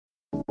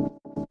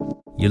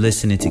You're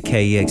listening to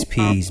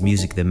KEXP's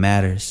Music That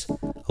Matters,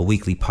 a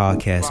weekly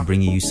podcast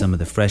bringing you some of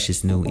the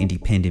freshest new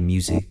independent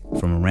music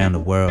from around the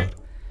world.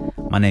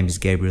 My name is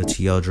Gabriel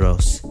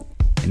Chiodros,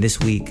 and this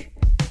week,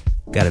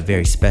 got a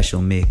very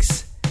special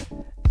mix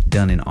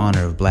done in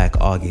honor of Black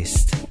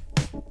August,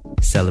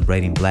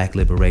 celebrating Black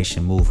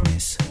liberation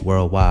movements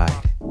worldwide.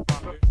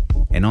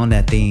 And on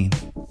that theme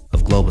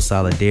of global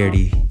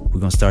solidarity, we're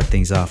going to start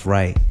things off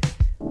right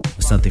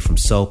with something from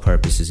Soul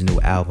Purpose's new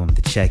album,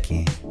 The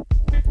Check-In.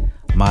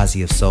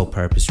 Mozzie of Soul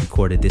Purpose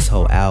recorded this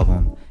whole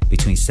album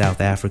between South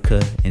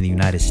Africa and the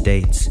United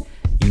States,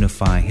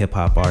 unifying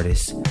hip-hop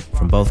artists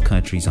from both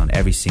countries on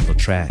every single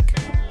track,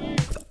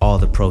 with all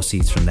the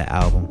proceeds from the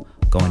album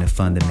going to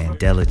fund the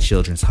Mandela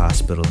Children's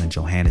Hospital in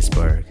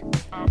Johannesburg.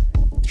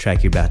 The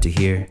track you're about to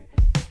hear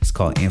is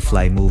called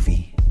In-Flight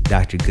Movie,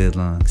 Dr.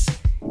 Goodlungs,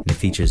 and it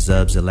features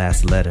Zub's The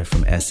Last Letter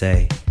from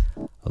SA,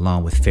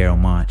 along with Pharoah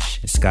Monch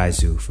and Sky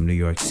Zoo from New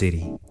York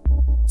City.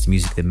 It's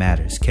Music That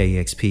Matters,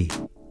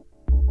 KEXP.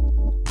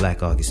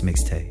 Black August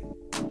Mixtape.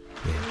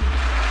 Yeah.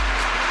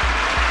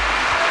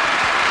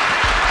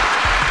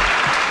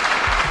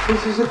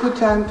 This is a good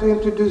time to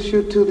introduce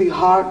you to the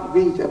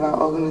heartbeat of our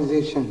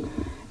organization.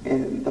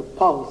 And the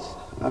pulse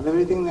of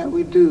everything that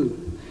we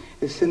do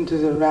is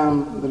centered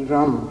around the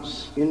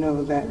drums. You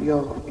know that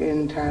your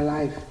entire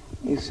life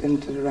is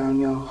centered around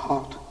your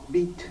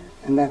heartbeat.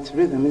 And that's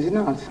rhythm, is it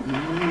not?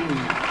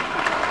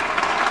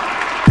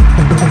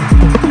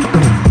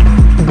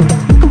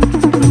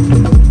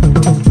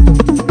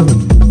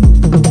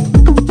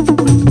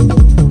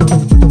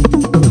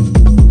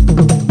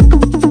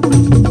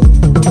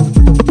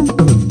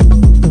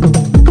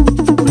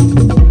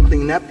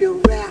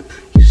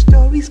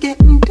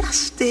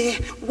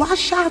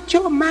 Wash out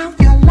your mouth,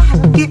 your lies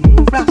are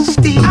getting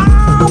rusty.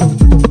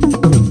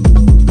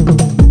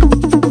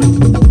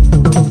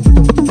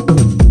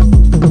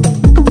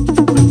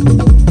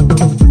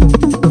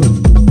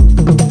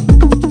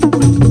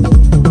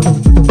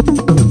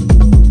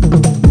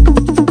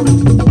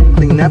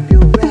 Clean up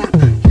your rap,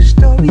 your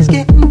story's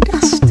getting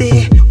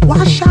dusty.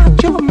 Wash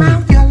out your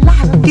mouth, your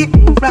lies are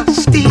getting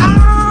rusty.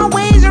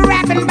 Always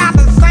rapping about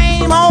the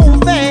same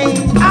old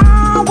thing.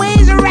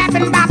 Always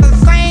rapping about the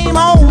same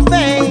old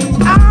thing.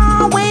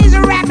 Always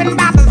rapping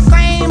about the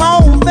same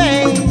old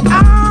thing.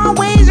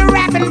 Always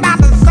rapping about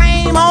the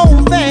same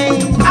old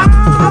thing.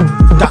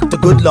 Dr.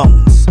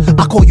 Goodlungs,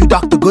 I call you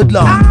Dr.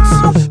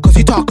 Goodlungs, cause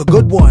you talk a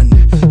good one.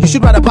 You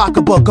should write a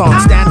pocketbook on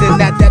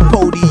standing at that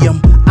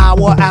podium,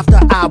 hour after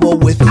hour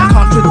with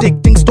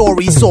contradicting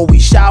stories, so we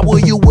shower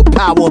you with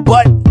power,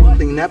 but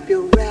clean up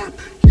your rap,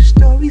 your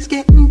story's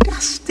getting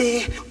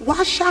dusty.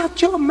 Wash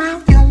out your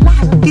mouth, your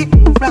lies are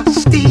getting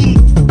rusty.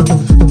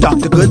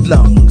 Dr.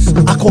 Goodlungs,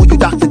 I call you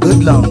Dr.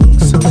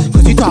 Goodlungs,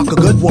 cause you talk a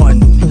good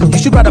one. You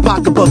should write a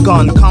pocketbook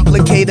on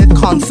complicated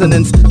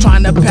consonants,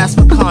 trying to pass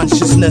for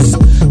consciousness,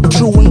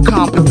 true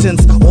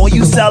incompetence. All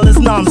you sell is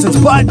nonsense,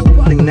 but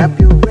clean up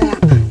your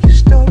rap, your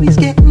story's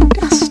getting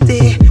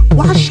dusty.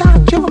 Wash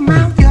out your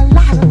mouth, your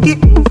lies are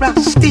getting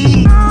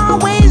rusty.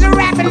 Always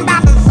rapping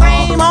about the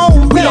same old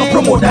thing. We don't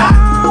promote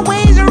that.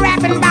 Always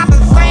rapping about the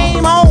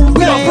same old thing.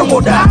 We don't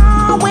promote that.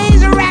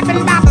 Always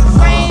rapping about the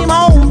same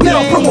old thing. We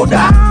don't promote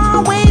that.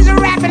 Always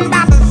rapping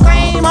about the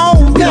same old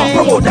thing. We don't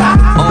promote that.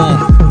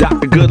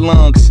 Dr.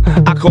 Goodlungs,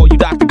 I call you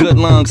Dr.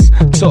 Goodlungs.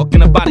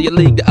 Talking about your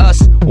league to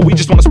us, we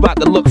just want a spot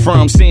to look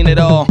from. Seen it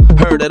all,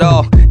 heard it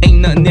all. Ain't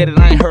nothing there that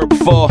I ain't heard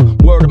before.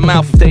 Word of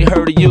mouth if they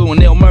heard of you,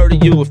 and they'll murder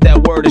you if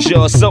that word is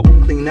yours. So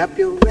clean up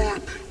your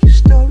rap, your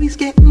story's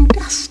getting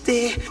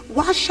dusty.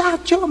 Wash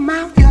out your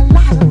mouth, your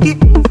lies are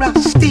getting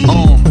rusty.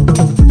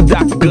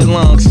 Dr.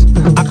 Goodlungs,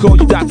 I call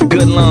you Dr.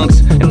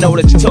 Goodlungs, and know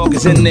that your talk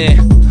is in there,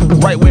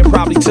 right where it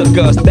probably took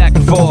us, back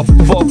and forth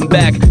and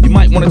back. You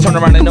might want to turn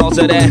around and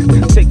alter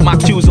that. Take my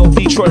cues off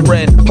Detroit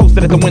Red,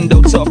 posted at the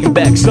window talking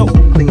back. So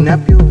clean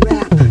up your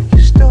rap,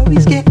 your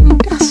story's getting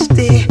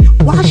dusty.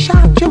 Wash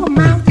out your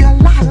mouth, your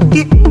lies are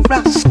getting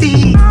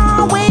rusty.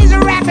 Always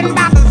rapping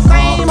about the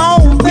same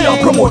old thing. We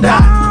don't promote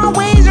that.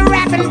 Always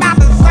rapping about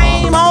the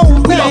same old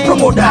thing. We don't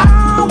promote that.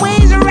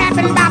 Always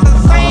rapping about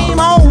the same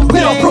old thing. We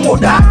don't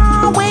promote that.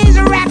 Always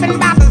rapping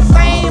about the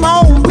same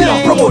old thing. We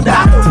don't promote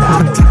that.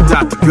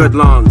 Dr.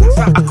 Goodlungs,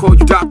 I call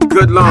you Dr.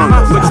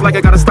 Goodlungs. Looks like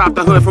I gotta stop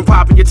the hood from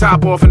popping your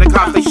top off, and the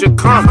cops they should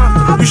come.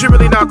 You should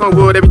really knock on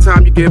wood every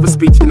time you give a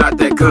speech. You're not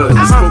that good.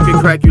 You smoking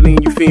crack, you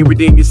lean, you fiend,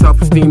 redeem your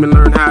self-esteem and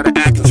learn how to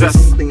act and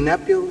dress. Clean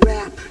up your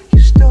rap,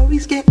 your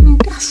story's getting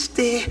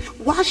dusty.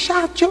 Wash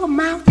out your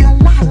mouth, your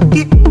lies are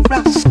getting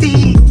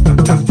rusty.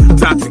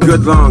 Dr.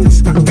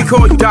 Goodlungs, we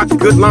call you Dr.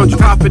 Goodlungs. You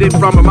profited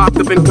from a mocked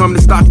up income,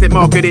 the stocks that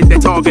marketed,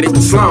 that targeted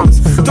the slums.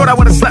 Thought I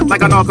would've slept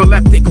like a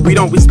narcoleptic. We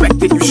don't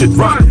respect it, you should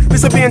run.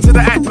 Disappear into the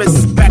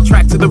atmosphere,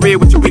 backtrack to the rear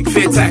with your big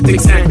fear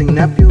tactics. Clean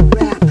up your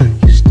rap,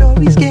 your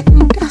story's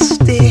getting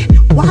dusty.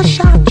 Wash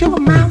out your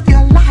mouth,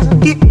 your lies are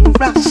getting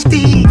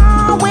rusty.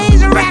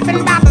 Always rapping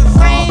about the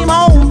same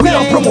old thing. We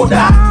don't promote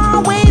that.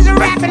 Always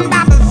rapping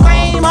about the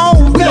same old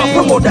thing. We don't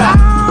promote that.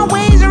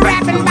 Always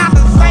rapping about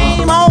the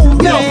same old thing.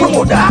 We don't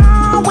promote that.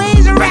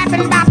 Always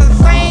rapping about the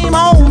same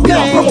old thing.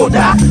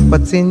 order.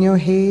 What's in your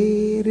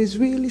head is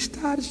really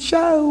started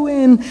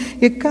showing.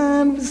 Your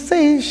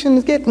conversation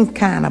is getting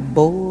kind of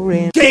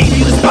boring. Gave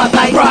you the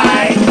spotlight,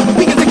 right?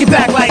 We can take it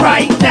back like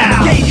right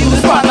now. Gave you the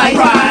spotlight,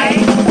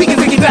 right? We can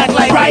take it back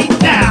like right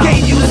now.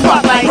 Gave you the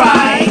spotlight,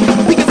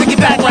 right? We can take it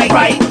back like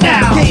right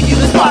now. Gave you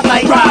the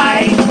spotlight,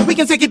 right? We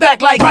can take it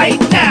back like right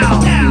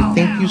now. You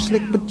think you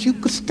slick, but you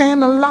could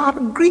stand a lot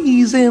of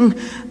greasing.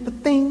 The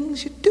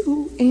things you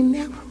do ain't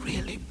never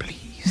really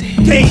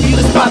pleasing. Gave you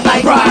the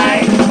spotlight,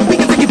 right? We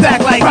can take it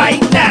back like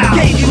right now.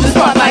 Gave you the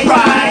spotlight,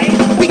 right?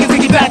 We can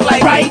take it back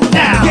like right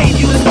now. Gave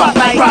you the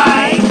spotlight,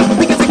 right?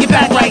 We can take it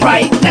back like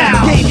right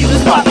now. Gave you the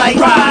spotlight,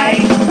 right?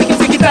 We can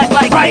take it back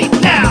like right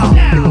now.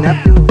 Clean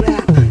up your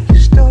rap, your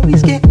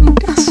story's getting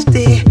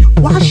dusty.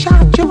 Wash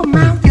out your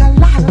mouth, your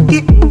lies are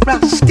getting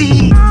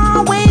rusty.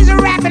 Always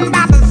rapping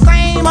about the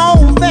same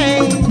old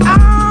thing.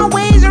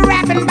 Always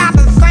rapping about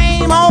the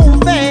same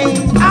old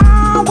thing.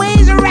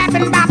 Always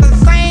rapping about the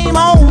same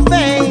old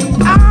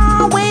thing.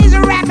 Always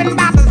rapping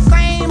about the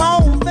same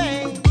old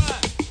thing.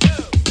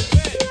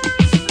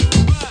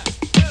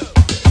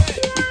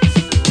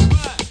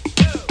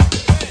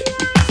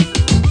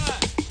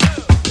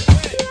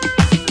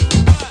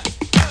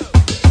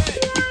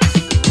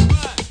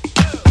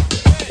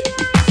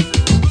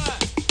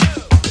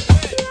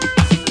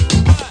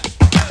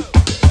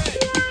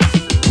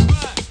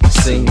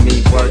 See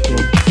me working,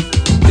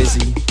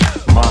 busy,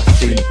 my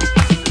feet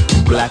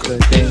blacker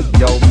than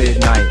your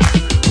midnight.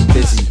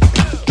 Busy,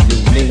 you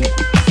need.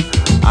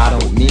 I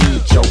don't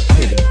need your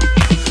pity.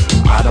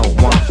 I don't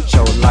want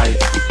your life.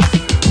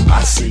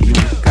 I see you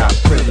got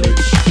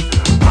privilege.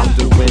 I'm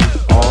doing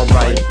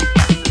alright.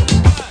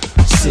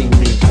 See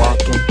me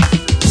walking,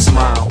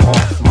 smile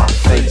off my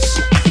face.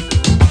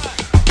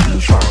 You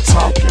try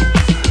talking,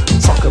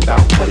 talk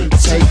about what it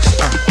takes.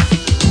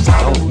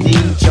 I don't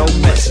need your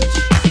message.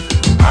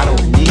 I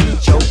don't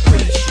need your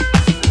preach.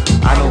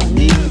 I don't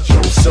need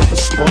your silver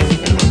spoon,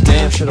 and I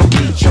damn sure don't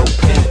need your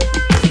pen.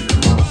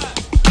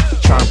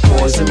 Try and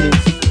poison me,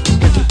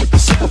 hit me with the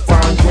super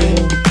fine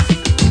green.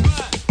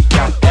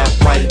 Got that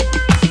right,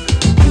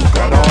 you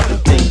got all the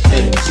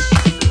things.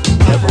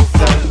 Never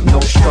felt no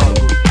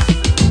struggle,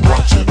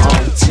 watch it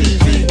on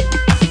TV.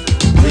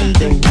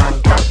 Reading my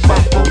got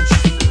bubbles,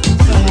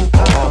 feeling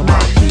all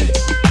my heat.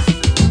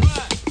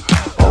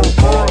 Oh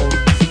boy,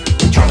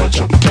 they tryna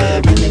jump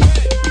there in me.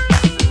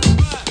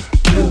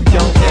 You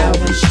young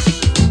Elvis,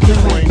 you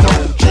ain't no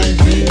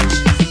JVs.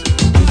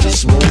 You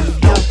just move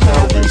your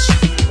pelvis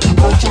and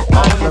go to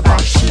all of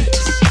our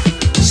sheets.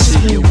 See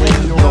you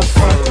in your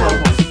front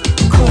row,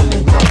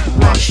 cooling up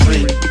my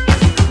street.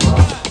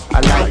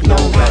 I like no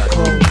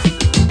raccoon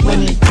when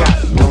he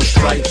got no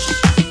stripes.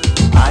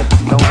 I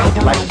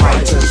don't like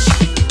writers,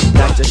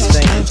 not just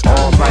saying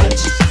all right.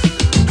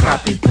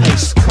 Copy,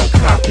 paste, cut,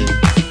 copy.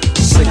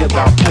 Sing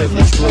about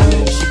privilege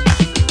blues,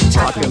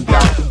 talking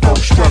about folk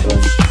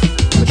struggles.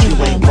 But you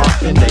ain't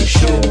walking they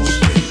shoes.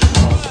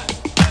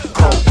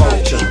 Cold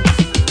vulture,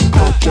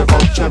 culture,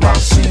 vulture, I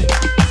see.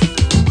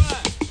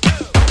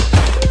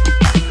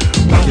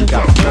 Now you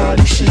got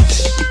bloody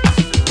sheets.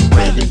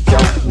 Radio,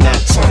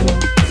 Nat Turner.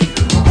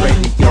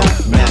 Radio,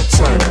 Nat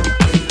Turner.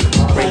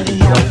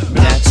 Radio,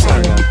 Nat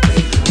Turner.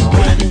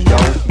 Radio,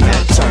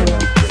 Nat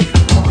Turner.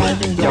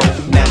 Radio,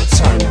 Nat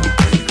Turner.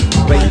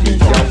 Radio,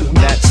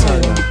 Nat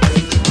Turner.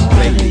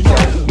 Radio,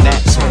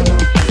 Nat Turner.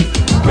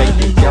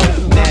 Radio,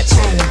 Nat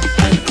Turner.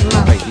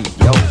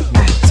 Radio,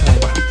 Nat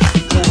Turner.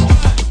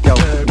 Yo,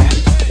 Nat.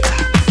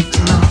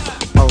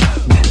 Oh,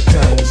 Nat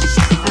Turner.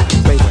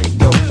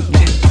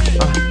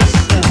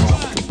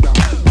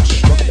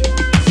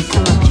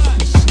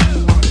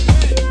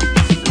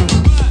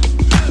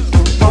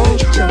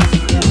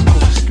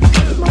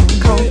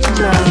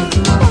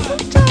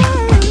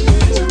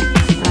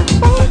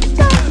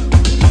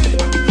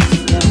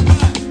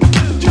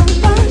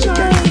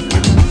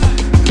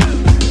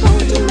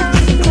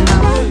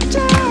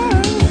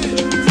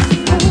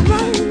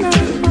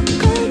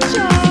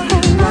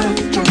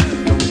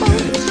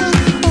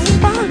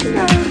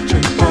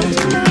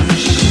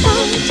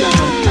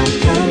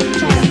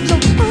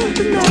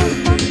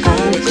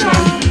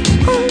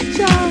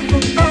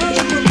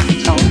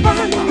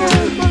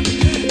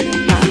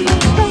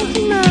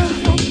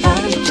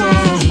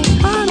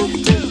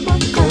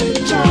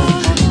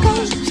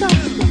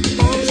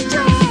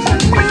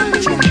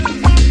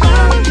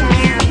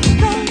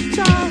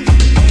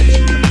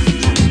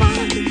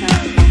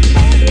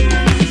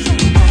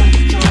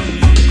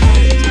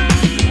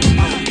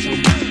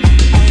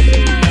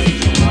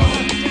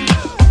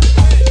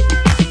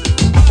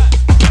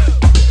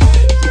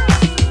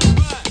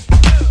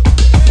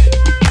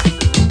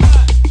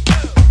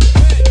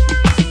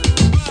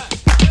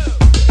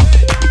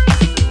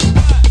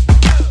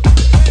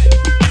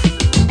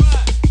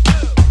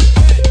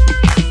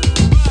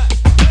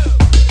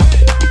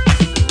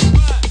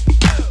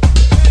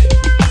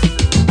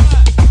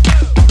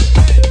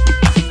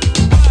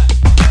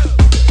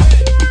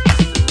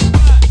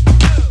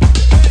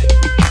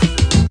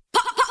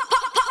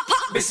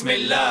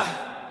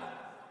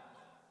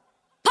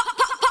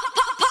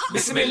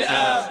 باسم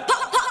الآب.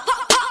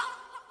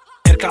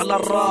 اركع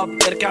للرب،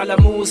 اركع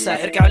لموسى،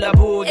 اركع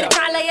لبودا،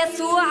 اركع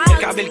ليسوع،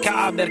 اركع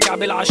بالكعب، اركع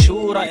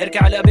بالعاشورة،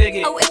 اركع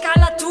لبيجي او اركع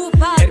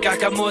لتوبا، اركع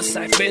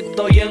كمسعف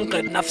بده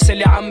ينقذ نفس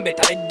اللي عم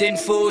بتعد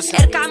نفوسها.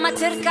 اركع ما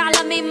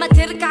تركع لمين ما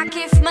تركع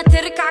كيف ما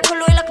تركع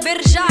كله إلك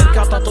برجع.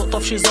 اركع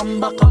تطقطف شي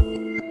زنبقة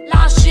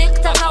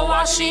لعشيقتك او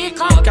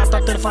عشيقة، اركع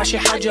ترفع شي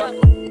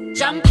حجر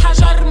جنب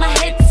حجر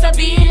مهد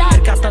سبيلك،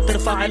 اركع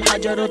ترفع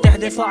الحجر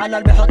وتحدفه على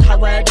اللي بحط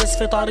حواجز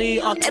في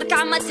طريقك.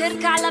 اركع ما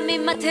تركع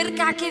لمين ما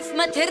تركع كيف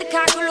ما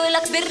تركع كله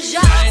إلك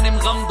برجع. عيني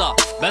مغمضة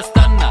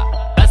بستنى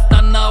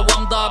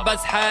وامضى بس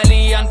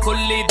حاليا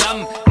كل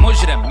دم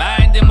مجرم. ما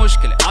عندي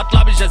مشكلة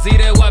اطلع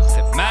بالجزيرة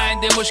وابسم، ما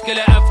عندي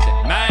مشكلة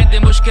افتن، ما عندي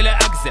مشكلة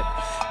اكذب.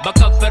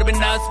 بكفر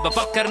بالناس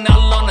بفكرني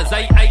الله، انا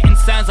زي اي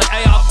انسان زي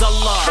اي عبد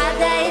الله.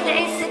 حدا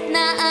يدعي ستنا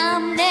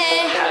امنه،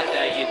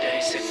 حدا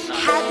يدعي ستنا،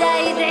 حدا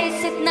يدعي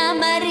ستنا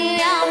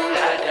مريم،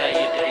 حدا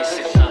يدعي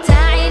ستنا.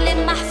 تعي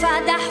لم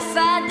احفاد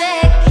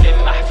احفادك،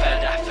 لم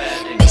احفاد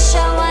احفادك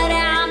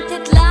بالشوارع عم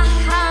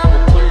تتلحم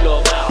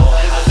وكله معه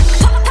حق.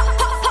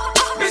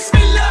 بسم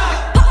الله،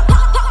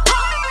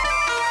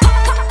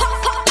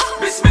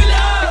 بسم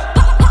الله،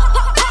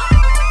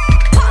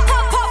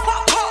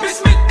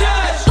 بسم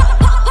التاج،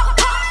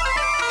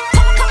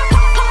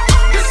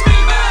 بسم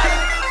المال.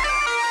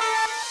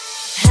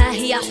 ها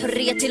هي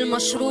حريتي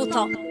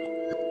المشروطة،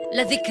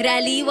 لا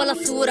ذكرى لي ولا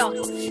صورة،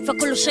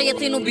 فكل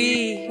الشياطين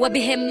بي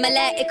وبهم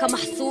ملائكة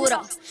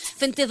محصورة.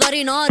 في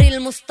انتظار نار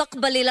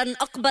المستقبل لن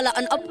أقبل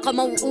أن أبقى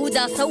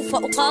موؤودة، سوف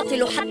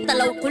أقاتل حتى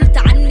لو قلت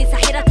عني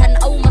ساحرة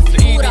أو مسحورة.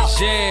 بإيد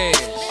الجيش،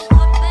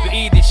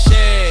 بإيد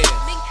الشيخ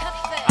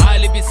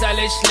عالي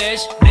بيسألش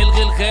ليش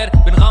نلغي الغير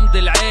بنغمض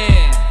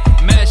العين.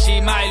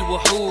 ماشي مع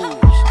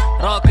الوحوش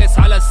راقص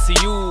على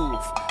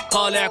السيوف،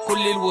 طالع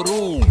كل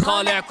الورود،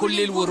 طالع كل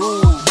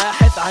الورود.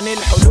 باحث عن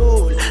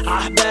الحلول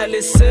عحبال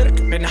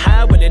السيرك،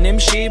 بنحاول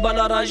نمشي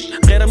بلا رج.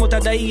 غير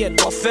متدين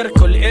وفر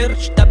كل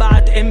قرش،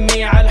 تبعت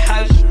امي على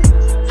الحج.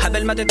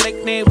 قبل ما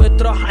تتركني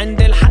وتروح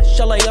عند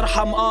الحج الله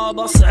يرحم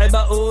ابا، صعب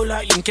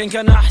اقولها يمكن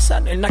كان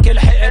احسن انك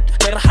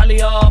لحقت ترحل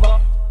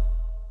يابا.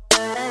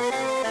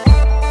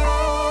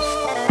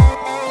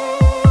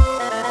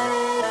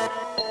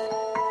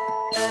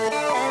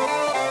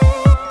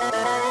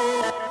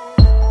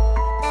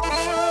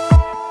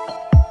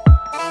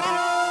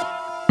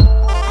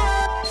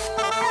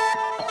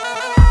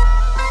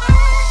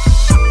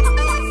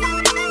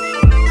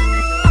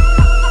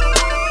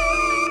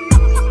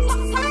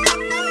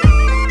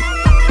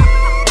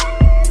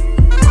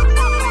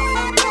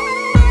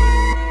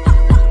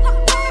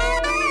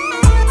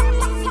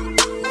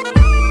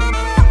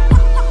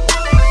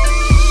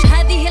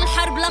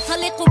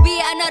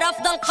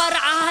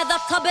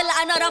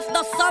 أنا رافضة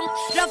الصمت،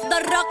 رافضة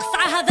الرقص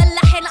على هذا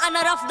اللحن، أنا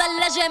رافضة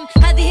اللجم.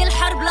 هذه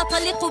الحرب لا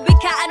تليق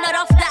بك، أنا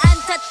رافضة أن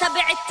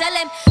تتبع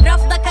التلم،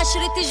 رافضة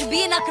كشرة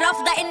جبينك،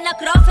 رافضة إنك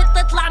رافض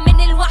تطلع من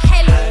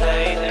الوحل.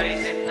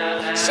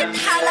 شد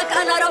حالك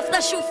أنا رافضة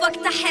أشوفك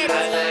تحت،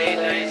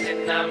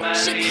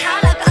 شد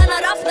حالك أنا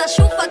رافضة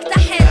أشوفك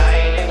تحت،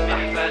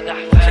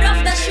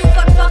 رافضة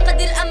أشوفك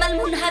فاقد الأمل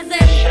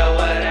منهزم.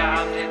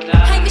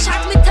 هاي مش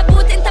عتمة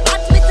تابوت، أنت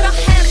بعتمة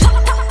رحم.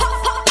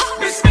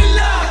 بسم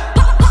الله،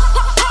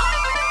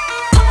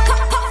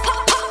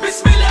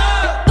 بسم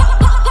الله،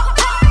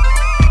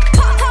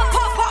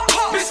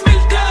 بسم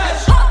التاج،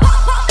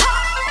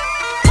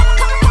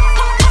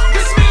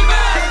 بسم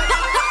المال.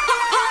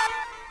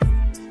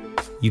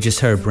 You just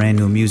heard brand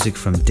new music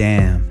from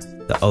Damn,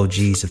 the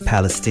OGs of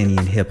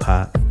Palestinian hip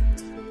hop.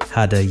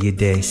 Hada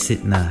Yedeh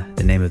Sitna,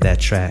 the name of that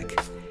track.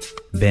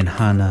 Ben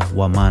Hana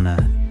Wamana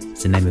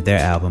is the name of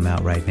their album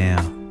out right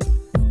now.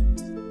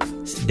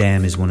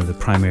 Damn is one of the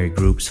primary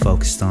groups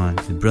focused on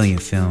the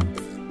brilliant film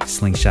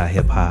Slingshot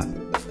Hip Hop.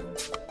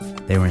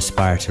 They were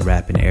inspired to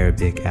rap in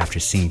Arabic after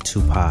seeing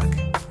Tupac.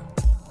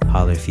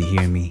 Holler if you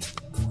hear me.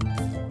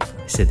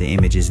 They said the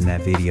images in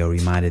that video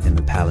reminded them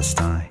of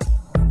Palestine.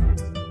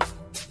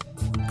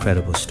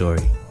 Incredible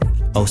story.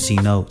 OC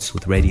Notes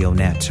with Radio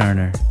Nat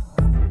Turner.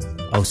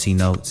 OC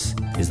Notes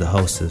is the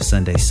host of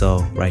Sunday Soul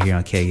right here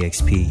on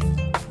KEXP.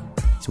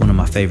 He's one of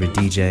my favorite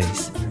DJs,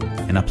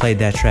 and I played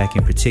that track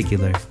in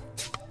particular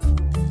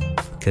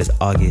because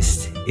August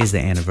is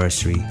the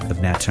anniversary of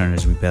Nat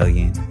Turner's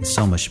Rebellion and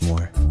so much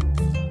more.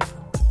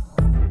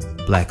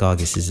 Black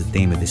August is the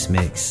theme of this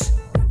mix,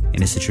 and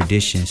it's a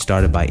tradition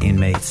started by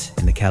inmates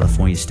in the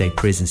California state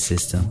prison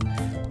system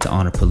to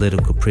honor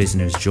political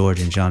prisoners George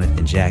and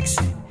Jonathan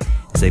Jackson,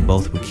 as they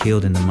both were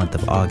killed in the month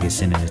of August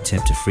in an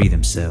attempt to free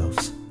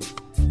themselves.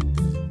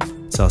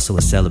 It's also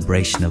a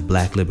celebration of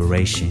black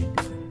liberation,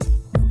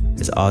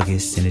 as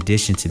August, in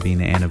addition to being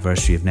the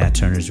anniversary of Nat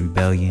Turner's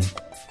Rebellion,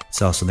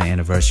 it's also the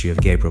anniversary of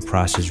Gabriel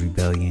Prosper's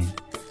Rebellion,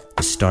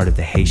 the start of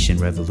the Haitian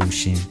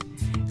Revolution,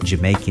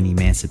 Jamaican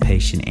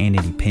Emancipation and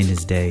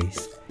Independence Days,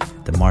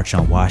 the March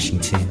on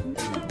Washington,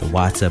 the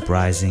Watts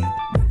Uprising,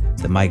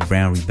 the Mike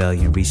Brown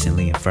Rebellion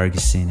recently in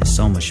Ferguson, and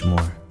so much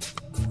more.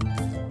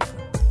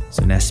 So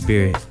in that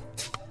spirit,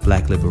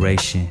 black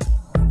liberation,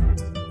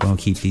 we're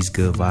gonna keep these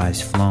good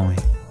vibes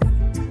flowing.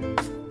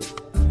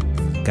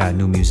 Got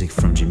new music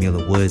from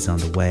Jamila Woods on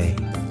the way,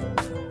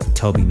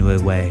 Toby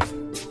Nwigwe.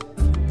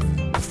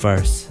 But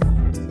first,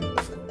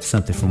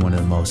 something from one of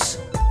the most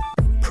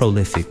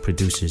prolific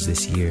producers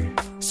this year,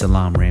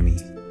 Salaam Remi,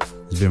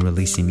 who's been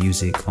releasing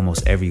music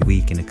almost every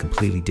week in a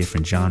completely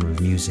different genre of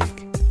music.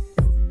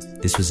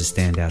 This was a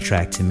standout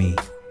track to me,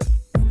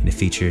 and it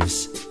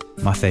features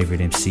my favorite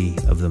MC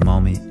of the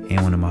moment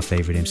and one of my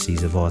favorite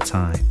MCs of all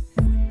time.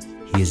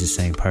 He is the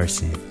same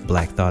person,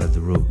 Black Thought of the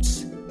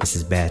Roots. This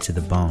is Bad to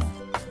the Bone.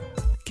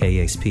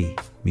 KEXP,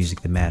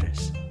 Music That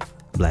Matters.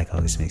 Black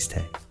August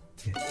Mixtape.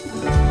 Yeah.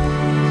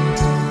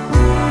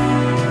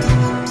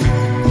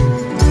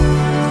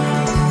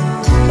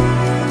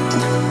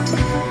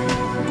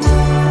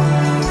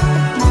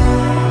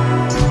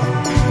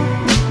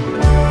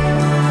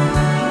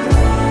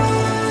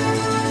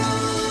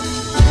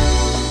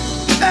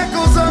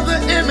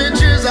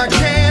 I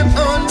can't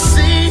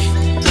unsee.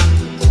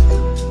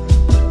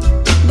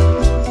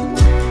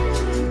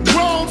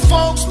 Grown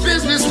folks'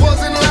 business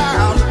wasn't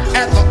loud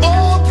at the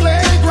old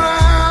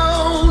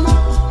playground.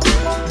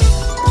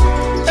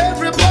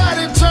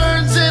 Everybody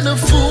turns into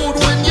food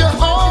when you're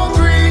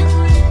hungry.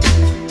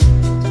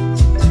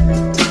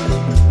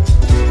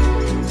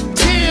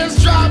 Tears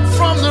drop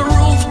from the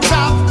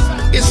rooftop.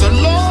 It's a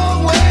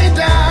long way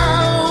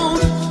down.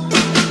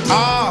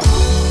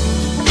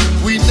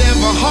 We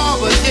never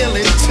harbored ill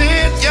intent.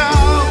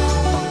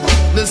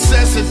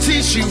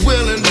 Necessity she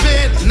will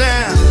invent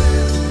now.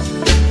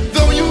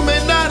 Though you may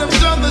not have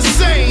done the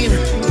same,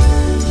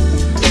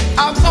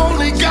 I've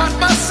only got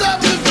myself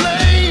to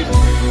blame.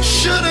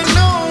 Should've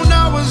known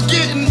I was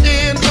getting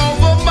in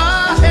over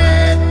my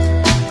head.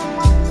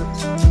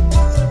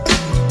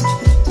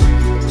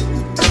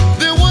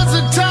 There was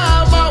a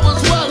time I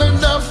was well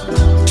enough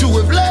to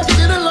have left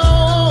it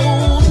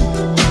alone.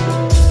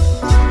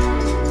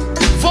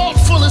 Vault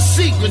full of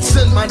secrets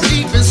and my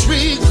deepest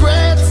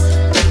regrets.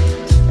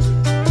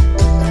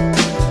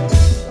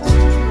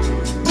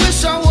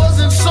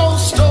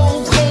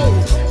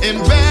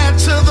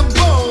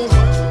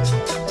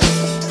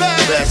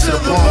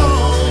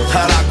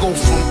 How'd I go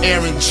from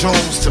Aaron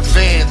Jones to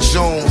Van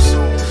Jones?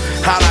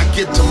 How'd I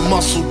get to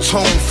muscle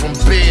tone from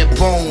bare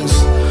bones?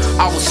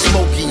 I was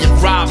Smokey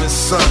and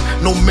Robinson,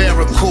 no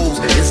miracles.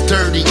 As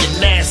dirty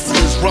and nasty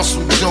as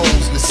Russell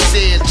Jones,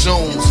 Nasir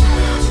Jones,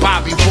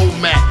 Bobby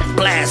Womack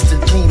blasting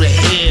through the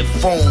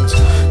headphones.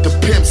 The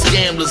pimps,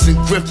 gamblers, and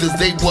grifters,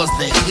 they was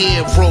the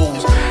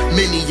heroes.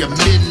 Many a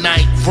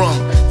midnight run,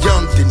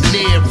 young De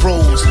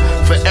Niro's.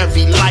 For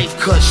every life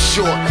cut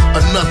short,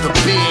 another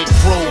bed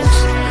grows.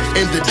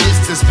 In the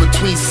distance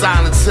between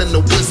silence and the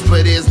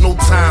whisper, there's no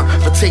time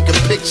for taking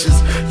pictures.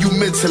 You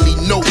mentally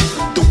know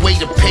the way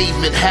the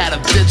pavement had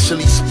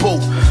eventually spoke.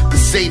 To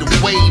say the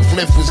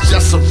wavelength was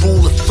just a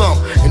rule of thumb,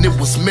 and it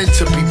was meant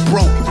to be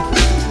broke.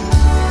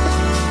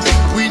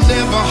 We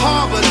never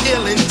harbored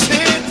ill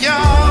intent,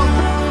 y'all.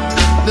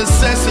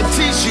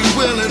 Necessity she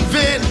will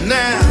invent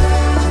now.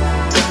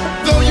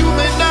 Though you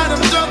may not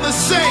have done the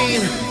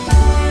same,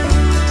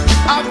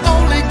 I've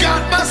only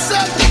got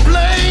myself to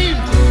blame.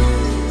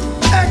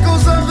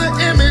 Echoes of the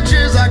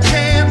images I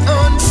can't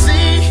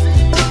unsee.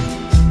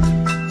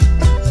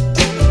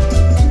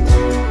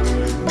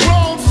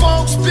 Grown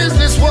folks'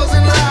 business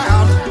wasn't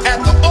loud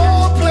at the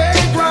old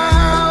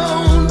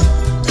playground.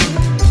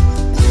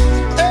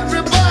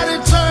 Everybody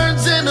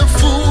turns into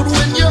food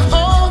when you're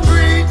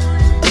hungry.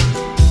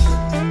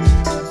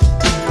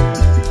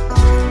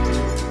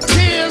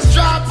 Tears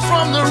drop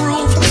from the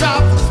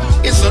rooftop.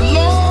 It's a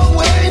long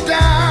way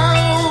down.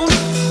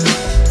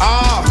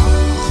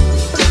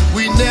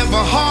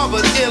 Never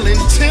harbored ill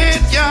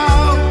intent,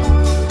 y'all.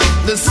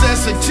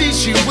 Necessity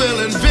she will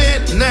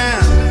invent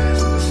now.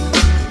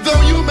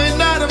 Though you may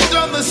not have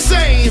done the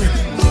same,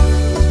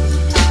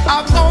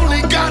 I've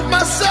only got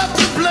myself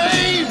to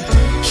blame.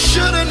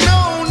 Should've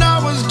known I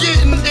was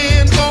getting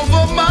in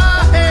over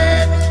my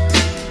head.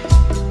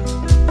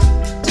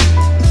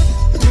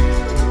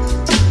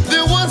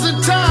 There was a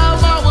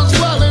time I was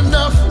well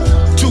enough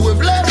to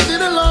have left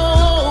it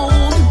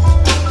alone.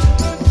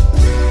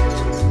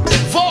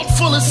 Vault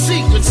full of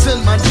secrets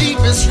and my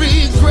deepest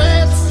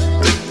regrets.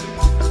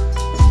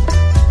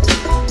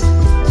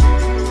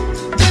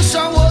 Wish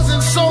I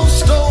wasn't so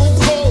stone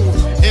cold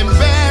and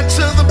bad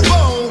to the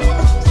bone.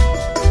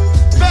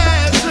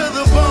 Bad to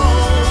the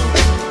bone.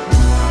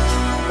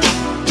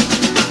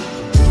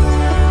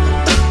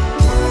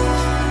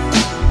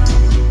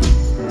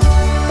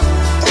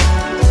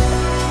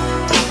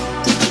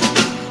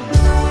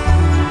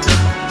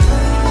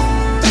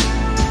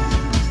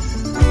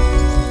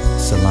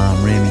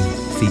 Salaam Remi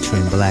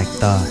featuring Black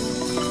Thought,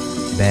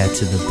 Bad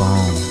to the Bone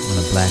on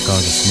a Black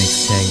August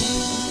mixtape.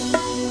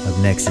 Up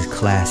next is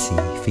Classy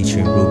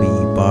featuring Ruby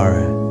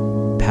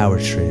Ibarra, Power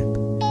Trip.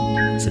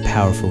 It's a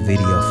powerful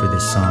video for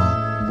this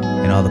song,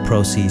 and all the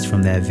proceeds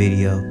from that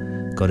video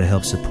go to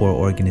help support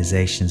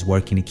organizations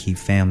working to keep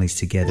families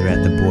together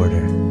at the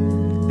border.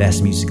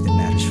 That's music that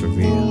matters for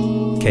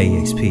real.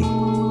 KEXP,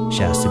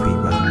 shouts to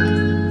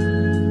B-Rock.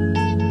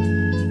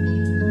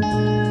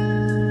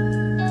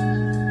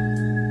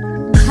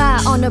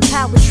 on a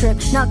power trip,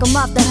 knock 'em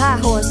off the high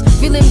horse.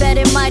 Feeling bad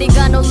and mighty,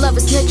 got no love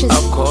for snitches.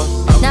 Of course.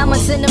 Now I'm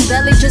in the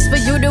belly just for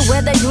you to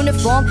wear that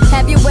uniform.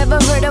 Have you ever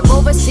heard of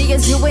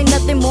overseers? You ain't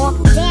nothing more.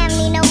 Damn,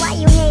 Nina, why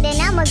you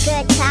hating? I'm a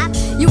good cop.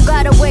 You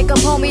gotta wake up,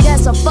 homie,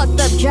 that's a fucked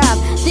up job.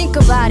 Think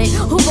about it,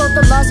 who wrote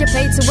the laws you're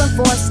paid to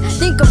enforce?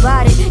 Think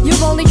about it,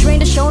 you've only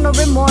trained to show no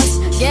remorse.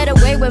 Get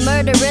away with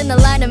murder in the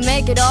line to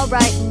make it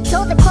alright.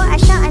 Told the court I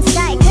shot on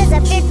sight, cause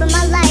I feared for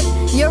my life.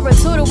 You're a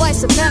tool to white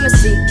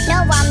supremacy.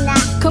 No, I'm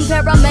not.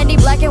 Compare how many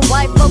black and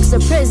white folks the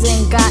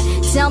prison got.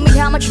 Tell me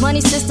how much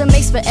money system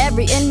makes for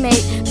every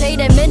inmate. Paid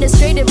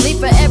administratively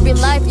for every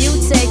life you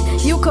take.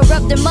 You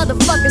corrupted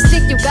motherfuckers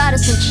think you got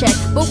us in check,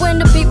 but when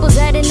the people's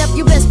adding up,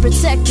 you best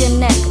protect your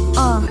neck.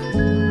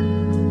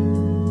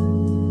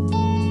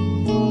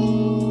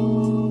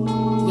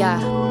 Yeah.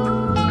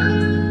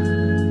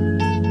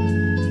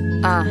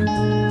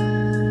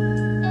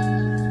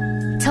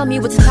 Tell me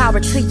what's power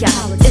to ya.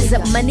 Is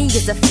it money,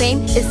 is it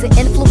fame, is it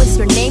influence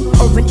your name,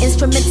 or an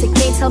instrument to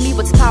gain? Tell me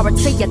what's power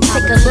to ya.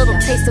 Take a little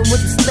taste and would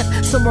you slip?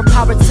 Some more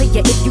power to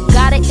ya if you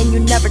got it and you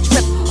never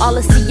trip. All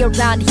I see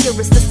around here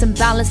is this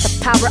imbalance of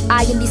power.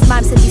 I and these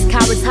mimes and these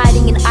cowards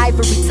hiding in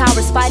ivory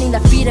towers, fighting to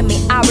feed them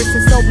 8 hours,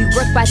 and so we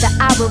work by the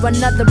hour.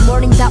 Another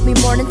morning that we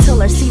mourn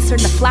until our seeds turn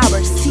to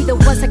flowers. See the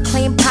ones that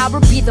claim power,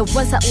 be the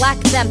ones that lack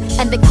them,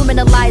 and they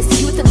criminalize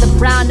youth and the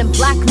brown and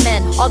black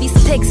men. All these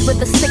pigs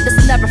with a stick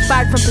that's never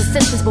fired from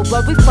positions, but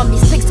where we from,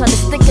 these pigs turn to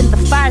stick in the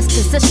fire's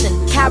position.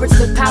 Cowards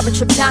with power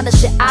trip down the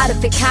shit out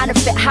of it.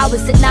 Counterfeit, how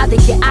is it now they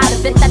get out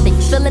of it that they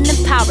feeling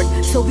empowered?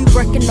 So we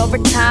working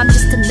overtime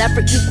just to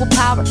never equal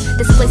power.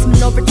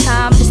 Displacement over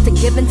time just to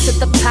give into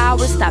the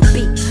powers that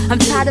be. I'm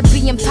tired of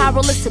being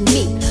powerless and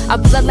me. Our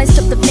bloodline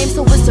stripped of names,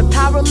 so is there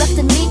power left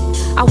in me?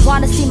 I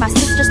wanna see my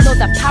sisters know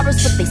that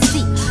power's what they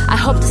see. I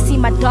hope to see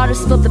my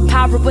daughters feel the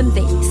power when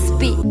they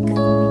speak.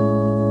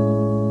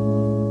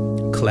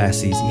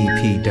 Classy's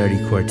EP Dirty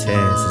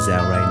Cortez is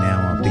out right now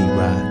on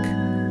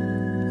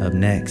B-Rock. Up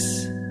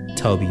next,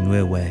 Toby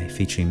Nwigwe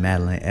featuring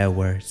Madeline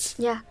Edwards.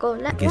 Yeah, go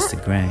let Against the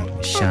Grain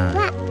with Shine,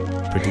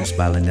 produced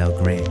by Linnell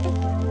Green.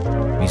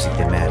 Music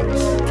that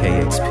matters,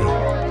 KXP.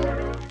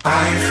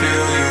 I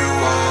feel you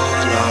all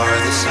are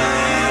the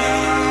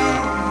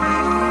same.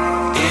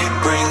 It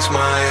brings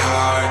my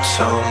heart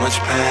so much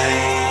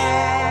pain.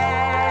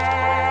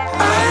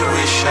 I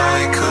wish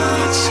I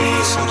could see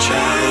some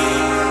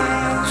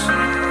change.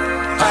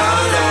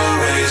 I'll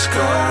always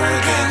go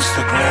against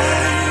the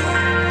grain.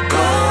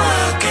 Go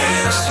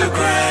against the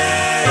grain.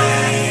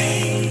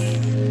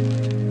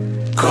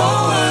 Go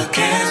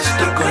against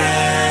the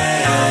grain.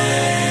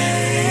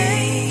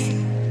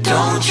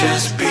 Don't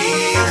just be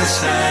the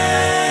same.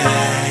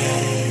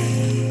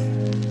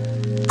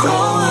 Go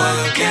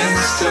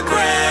against the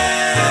grain.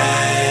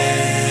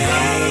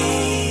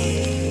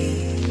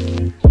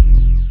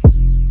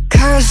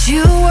 'Cause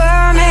you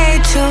were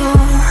made to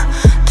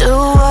do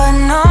what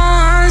no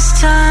one's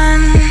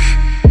done.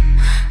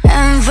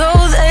 And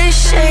though they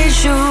shade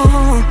you,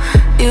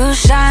 you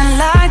shine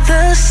like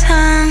the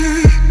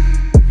sun.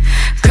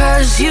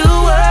 'Cause you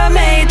were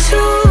made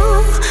to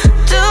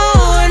do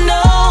what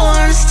no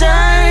one's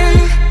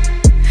done.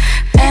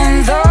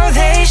 And though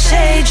they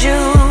shade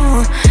you,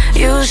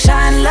 you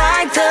shine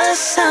like the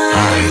sun.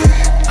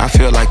 I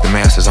feel like the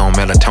masses on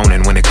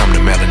melatonin when it come to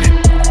melanin.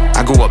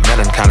 I grew up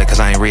melancholy cause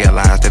I ain't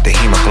realized that the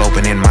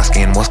hemoglobin in my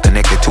skin was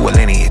connected to a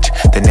lineage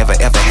that never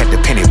ever had the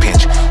penny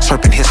pinch.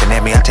 Serpent hissing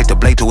at me, I take the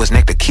blade to his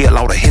neck to kill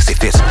all the hissy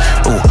fits.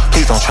 Ooh,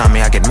 please don't try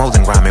me, I get more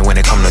than grimy when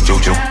it come to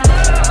juju.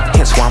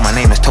 Hence why my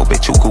name is Tope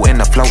Chuku, in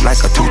the flow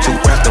like a tutu,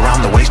 wrapped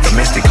around the waist,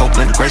 domestic,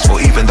 Copeland,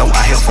 graceful, even though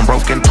I hail from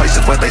broken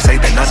places where they say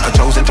that none are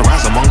chosen to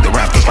rise among the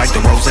rappers like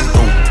the Rosen.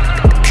 Ooh,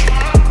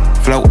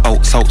 flow,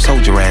 so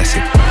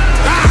Jurassic.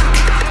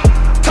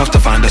 Tough to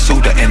find a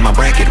suitor in my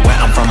bracket. Where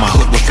I'm from, my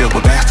hood was filled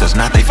with bastards.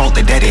 Not they fault,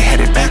 their daddy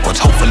had it backwards.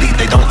 Hopefully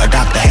they don't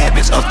adopt the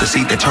habits of the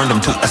seed that turned them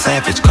to a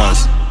savage.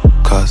 Cause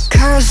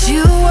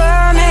you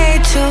were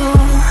made to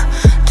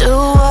do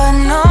what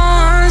no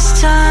one's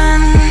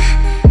done.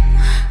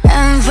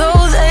 And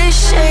though they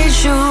shade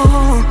you,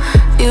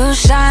 you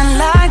shine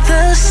like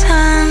the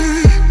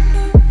sun.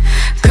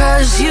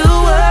 'Cause you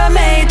were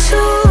made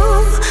to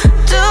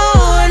do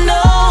what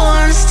no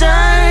one's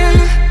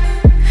done.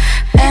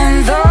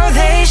 And though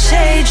they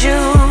shade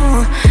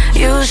you,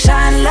 you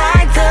shine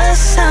like the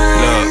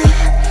sun.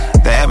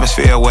 Look, the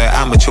atmosphere where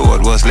I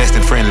matured was less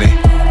than friendly.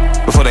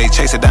 Before they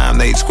chase a dime,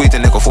 they'd squeeze a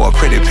nickel for a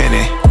pretty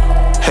penny.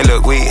 Hey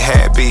look, we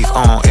had beef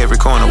on every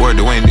corner, word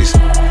to Wendy's.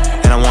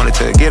 And I wanted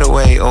to get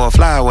away or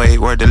fly away,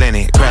 word to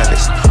Lenny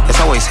Kravitz. It's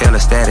always hella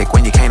static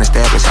when you can't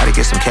establish how to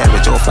get some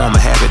cabbage or form a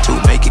habit to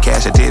make your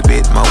cash a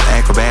tidbit more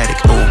acrobatic.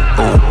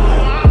 Ooh, ooh.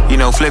 You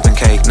know, flipping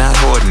cake, not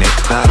hoarding it.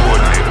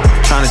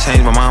 Trying to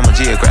change my mama's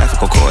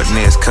geographical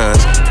coordinates, cause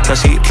till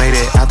she made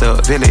it out the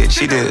village,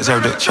 she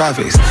deserved the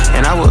trophies.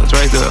 And I was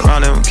raised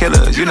around them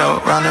killers, you know,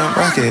 around them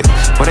rockets.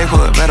 Where they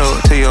put metal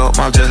to your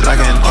mouth just like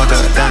an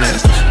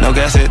orthodontist. No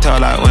gas at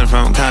all, I went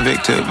from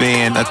convict to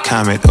being a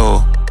comet,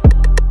 oh.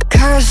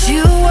 'Cause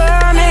you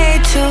were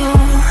made to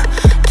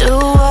do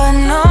what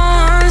no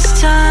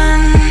one's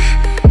done.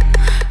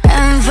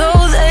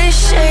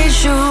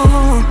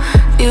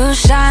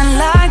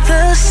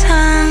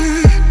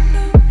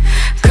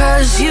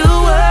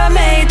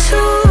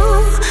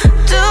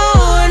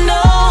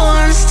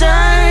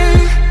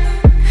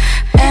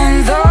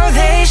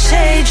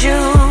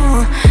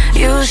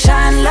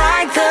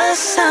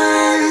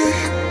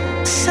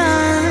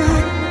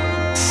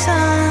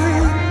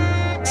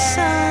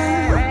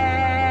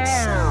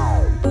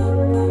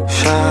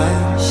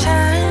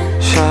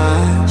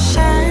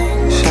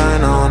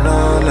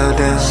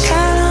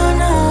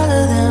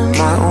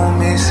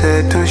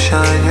 said to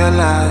shine your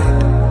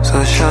light,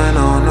 so shine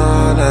on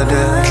all of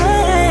them.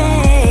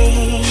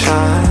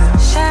 Shine,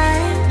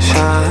 shine,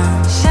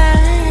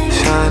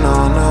 shine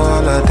on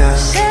all of them.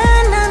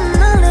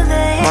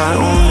 My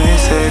Umi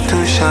said to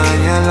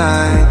shine your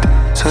light,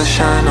 so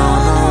shine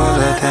on all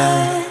of them.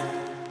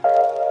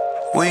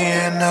 We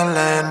in the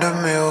land of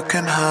milk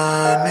and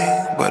honey,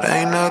 but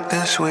ain't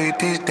nothing sweet,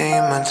 these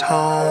demons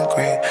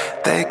hungry.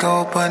 They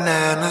go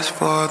bananas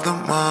for the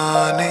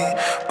money,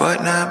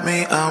 but not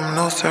me, I'm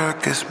no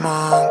circus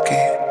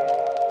monkey.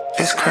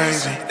 It's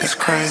crazy, it's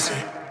crazy.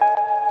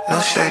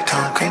 No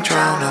shaitan can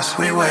drown us,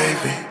 we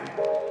wavy.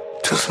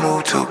 Too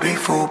smooth to be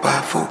fooled by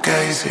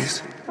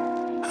fugazis.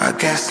 I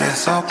guess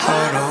that's all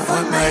part of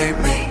what made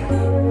me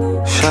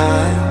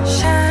shine,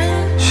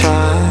 shine,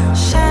 shine,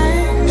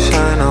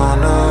 shine on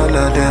all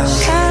of them.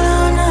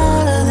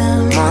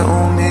 My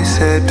Umi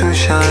said to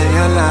shine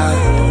your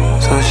light,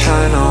 so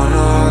shine on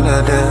all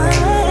of them.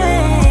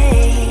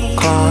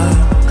 Climb,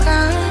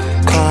 climb,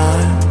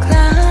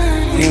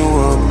 you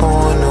were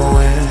born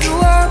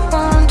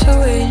to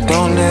win.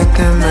 Don't let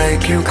them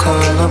make you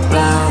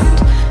colorblind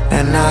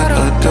and not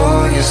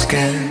adore your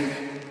skin.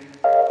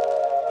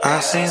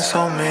 I've seen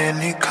so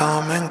many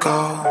come and go.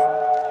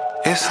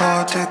 It's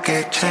hard to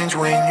get change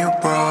when you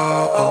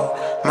broke.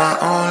 My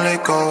only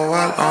goal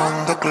while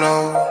on the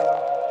globe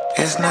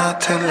is not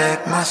to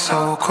let my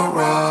soul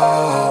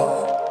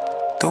corrode.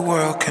 The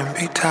world can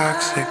be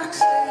toxic,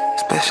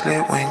 especially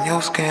when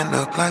your skin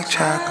look like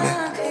chocolate.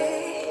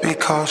 Be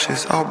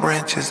cautious, all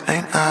branches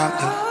ain't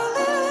olive.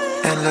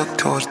 And look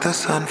towards the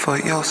sun for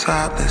your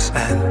solace.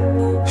 And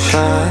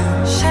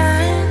shine,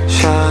 shine,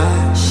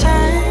 shine,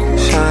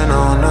 shine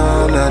on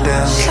all of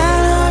them.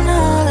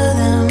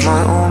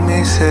 My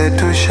Umi said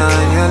to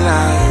shine your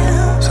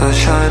light, so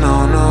shine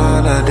on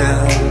all of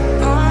them.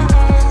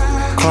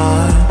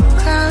 Climb,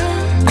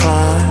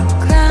 climb,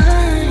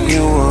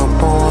 you were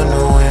born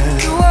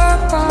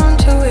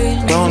to win.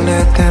 Don't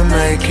let them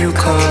make you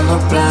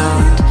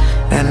colorblind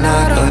and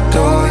not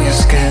adore your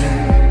skin.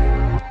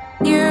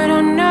 You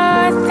don't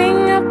know a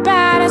thing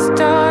about a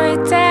story,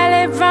 tell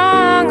it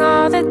wrong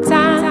all the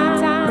time.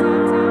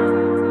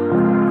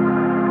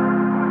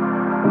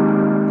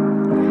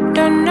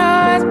 Don't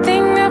know a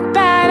thing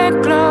about a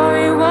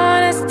glory,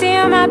 wanna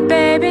steal my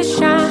baby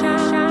shine.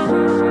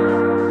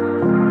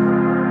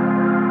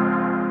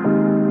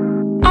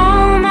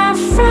 All my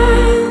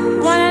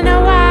friends wanna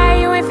know why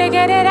you ain't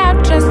figured it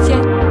out just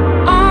yet.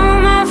 All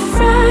my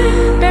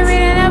friends been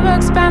reading the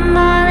books by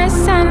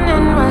Morrison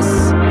and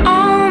West.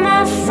 All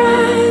my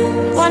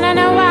friends wanna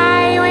know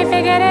why you ain't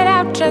figured it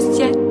out just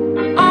yet.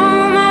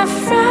 All my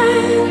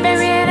friends been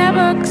reading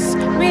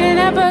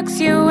the books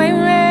you ain't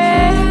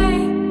read.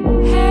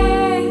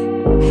 Hey,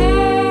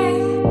 hey,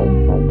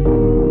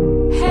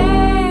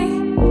 hey,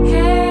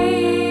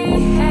 hey,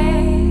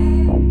 hey.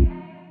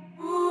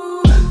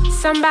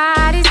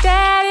 Somebody's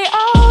daddy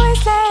always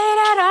laid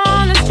out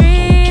on the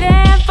street,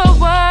 and for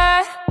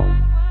what?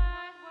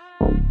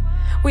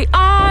 We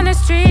on the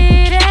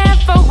street, and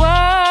for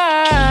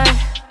what?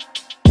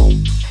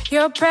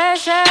 Your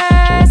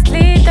precious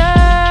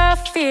lethal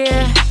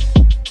fear.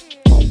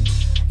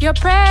 Your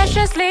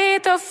precious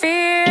lethal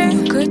fear.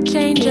 You could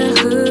change your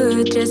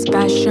hood just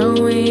by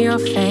showing your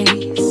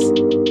face.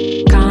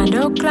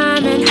 Condo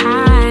climbing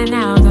high,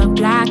 now the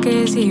block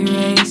is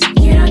erased.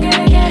 You don't get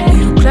it.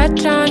 You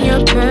clutch on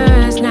your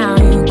purse, now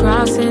you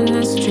crossing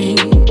the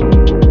street.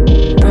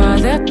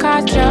 Brother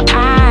caught your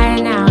eye,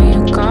 now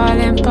you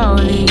calling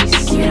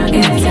police. You don't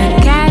get it. It's a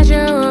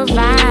casual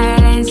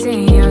violence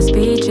in your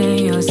speech and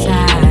your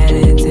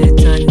silence.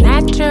 It's a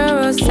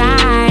natural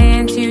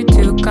science, you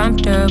too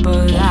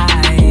comfortable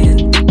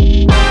lying.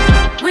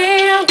 We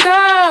don't go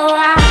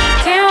out,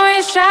 can't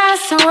wish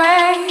us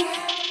away.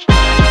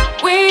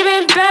 We've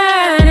been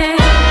burning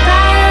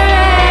fire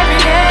every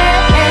day.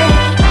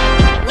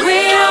 We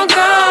don't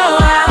go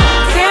out,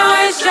 can't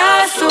wish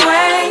us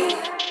away.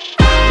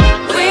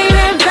 We've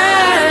been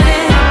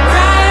burning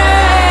fire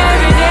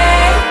every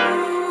day.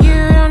 You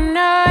don't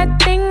know a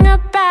thing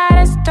about a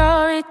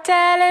story,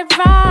 tell it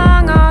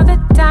wrong all the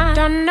time.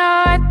 Don't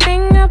know a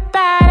thing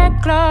about a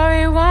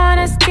glory,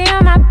 wanna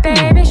steal my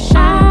baby shine.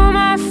 All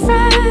my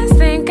friends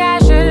think I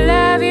should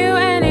love you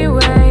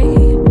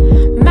anyway.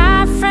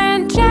 My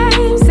friend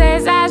James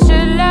says I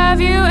should love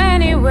you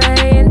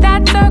anyway, and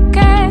that's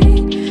okay.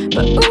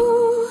 But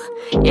ooh,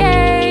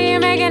 yeah, you're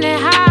making it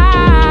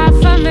hard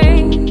for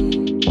me.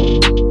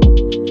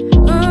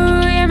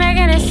 Ooh, you're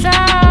making it so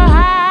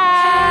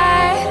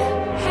hard.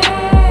 Hey,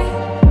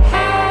 hey, hey,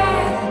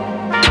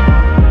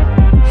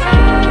 hey,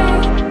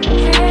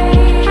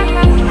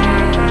 hey.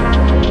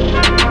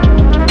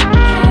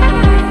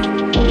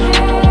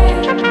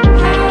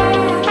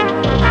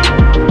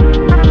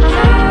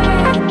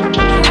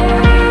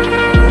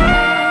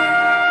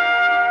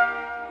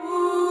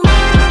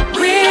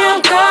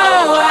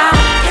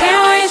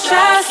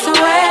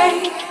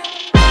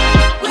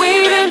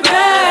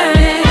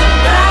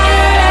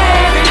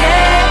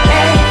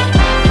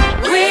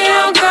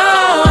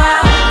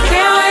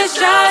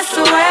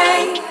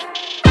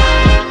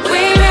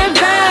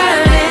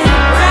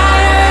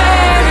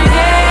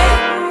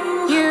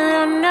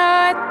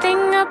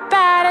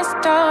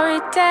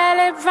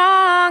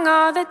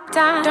 all the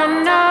time.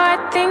 Don't know a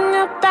thing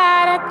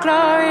about our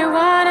glory.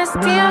 Wanna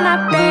steal my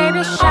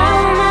baby shine.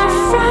 All my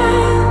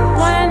friends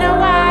wanna know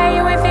why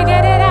you ain't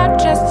figured it out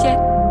just yet.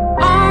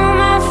 All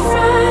my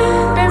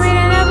friends been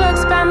reading the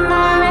books by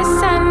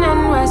Morrison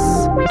and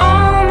West.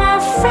 All my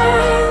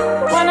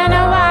friends wanna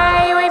know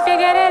why you ain't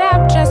figured it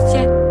out just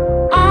yet.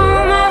 All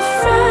my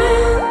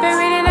friends been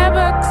reading the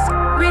books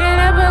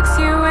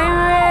you ain't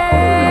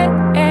read.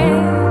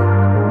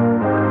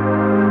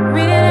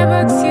 Reading the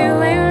books you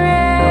ain't read.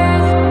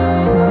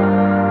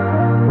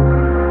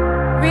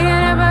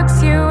 Reading the books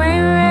you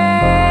ain't read.